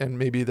like, and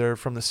maybe they're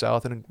from the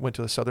South and went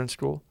to a Southern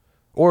school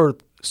or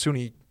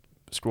SUNY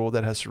school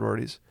that has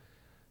sororities.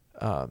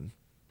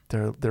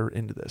 They're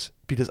into this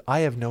because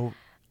I have no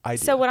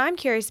idea. So what I'm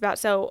curious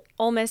about,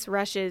 Ole Miss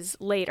rushes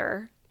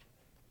later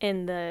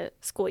in the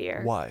school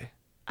year. Why?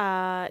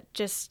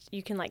 Just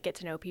you can like get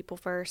to know people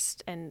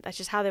first, and that's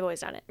just how they've always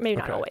done it. Maybe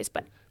not always,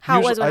 but how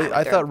it was when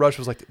I thought rush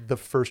was like the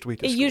first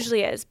week of school. It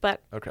usually is,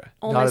 but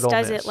Ole Miss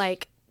does it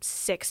like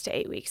 6 to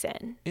 8 weeks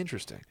in.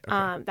 Interesting.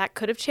 Okay. That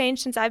could have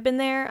changed since I've been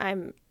there.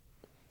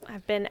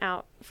 I've been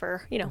out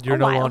for You're a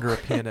no while. longer a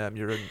PNM.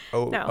 You're an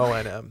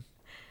ONM.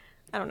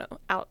 I don't know.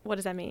 Out. What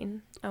does that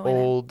mean?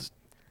 Old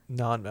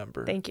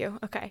non-member. Thank you.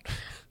 Okay.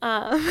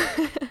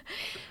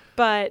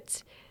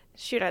 But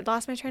shoot, I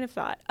lost my train of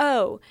thought.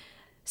 Oh,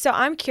 so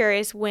I'm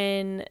curious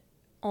when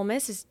Ole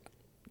Miss is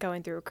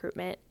going through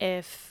recruitment,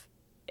 if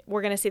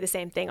we're going to see the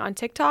same thing on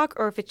TikTok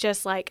or if it's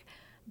just like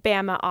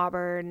Bama,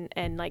 Auburn,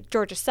 and like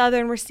Georgia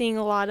Southern we're seeing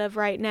a lot of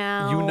right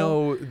now. You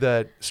know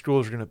that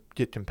schools are going to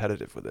get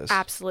competitive with this.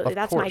 Absolutely.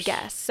 That's my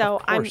guess.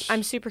 So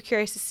I'm super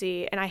curious to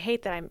see, and I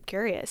hate that I'm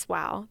curious.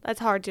 Wow.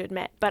 That's hard to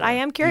admit. But I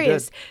am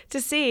curious to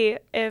see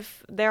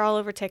if they're all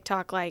over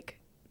TikTok like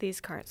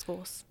these current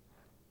schools.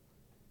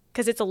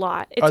 Because it's a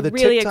lot. It's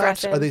really TikToks,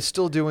 aggressive. Are they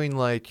still doing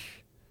like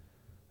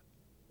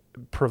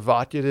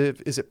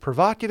provocative? Is it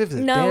provocative? Is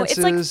it dances?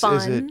 It's like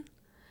fun.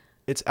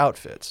 It's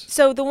outfits.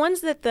 So the ones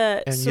that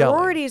the and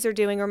sororities yelling. are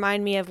doing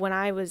remind me of when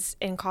I was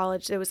in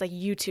college. There was like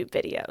YouTube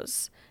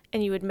videos,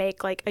 and you would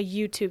make like a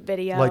YouTube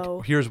video.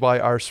 Like, here's why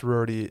our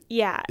sorority.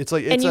 Yeah. It's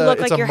like and you look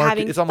like you're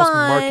having It's fun. almost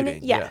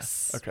marketing.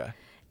 Yes. Yeah. Okay.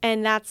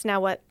 And that's now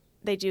what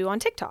they do on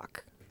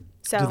TikTok.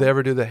 So. Do they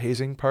ever do the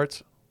hazing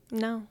parts?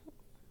 No,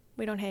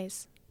 we don't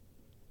haze.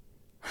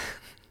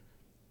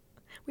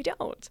 We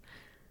don't.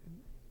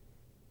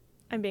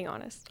 I'm being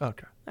honest.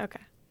 Okay.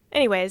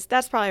 Anyways,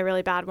 that's probably a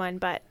really bad one,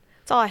 but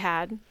that's all I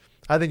had.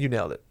 I think you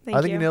nailed it. Thank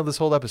I think you you nailed this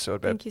whole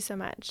episode, babe. Thank you so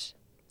much.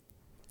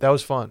 That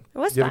was fun. It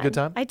was Did you fun. have a good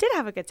time? I did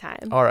have a good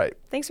time. All right.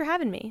 Thanks for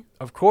having me.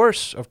 Of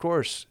course.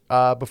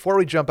 Before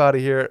we jump out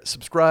of here,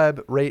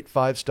 subscribe, rate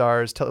 5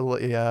 stars, tell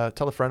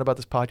a friend about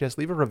this podcast,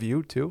 leave a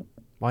review too.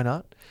 Why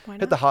not?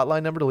 Hit the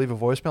hotline number to leave a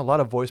voicemail. A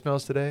lot of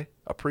voicemails today.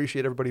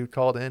 Appreciate everybody who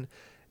called in.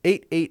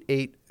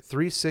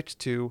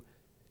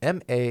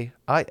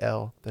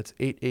 888-362-MAIL. That's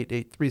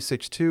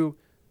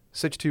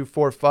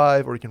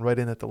 888-362-6245. Or you can write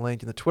in at the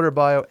link in the Twitter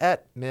bio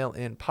at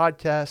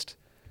MailInPodcast.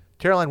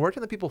 Caroline, where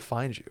can the people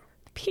find you?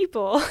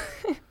 People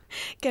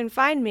can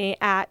find me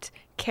at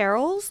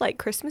carols, like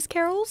Christmas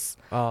carols,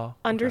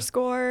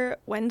 _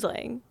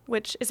 Wendling,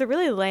 which is a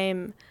really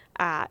lame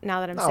now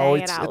that I'm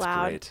saying it out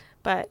loud. Great.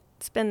 But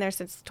it's been there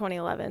since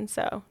 2011,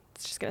 so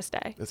it's just going to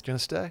stay. It's going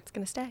to stay. It's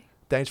going to stay.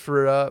 Thanks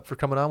for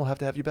coming on. We'll have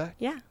to have you back.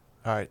 Yeah.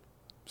 All right.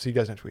 See you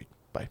guys next week.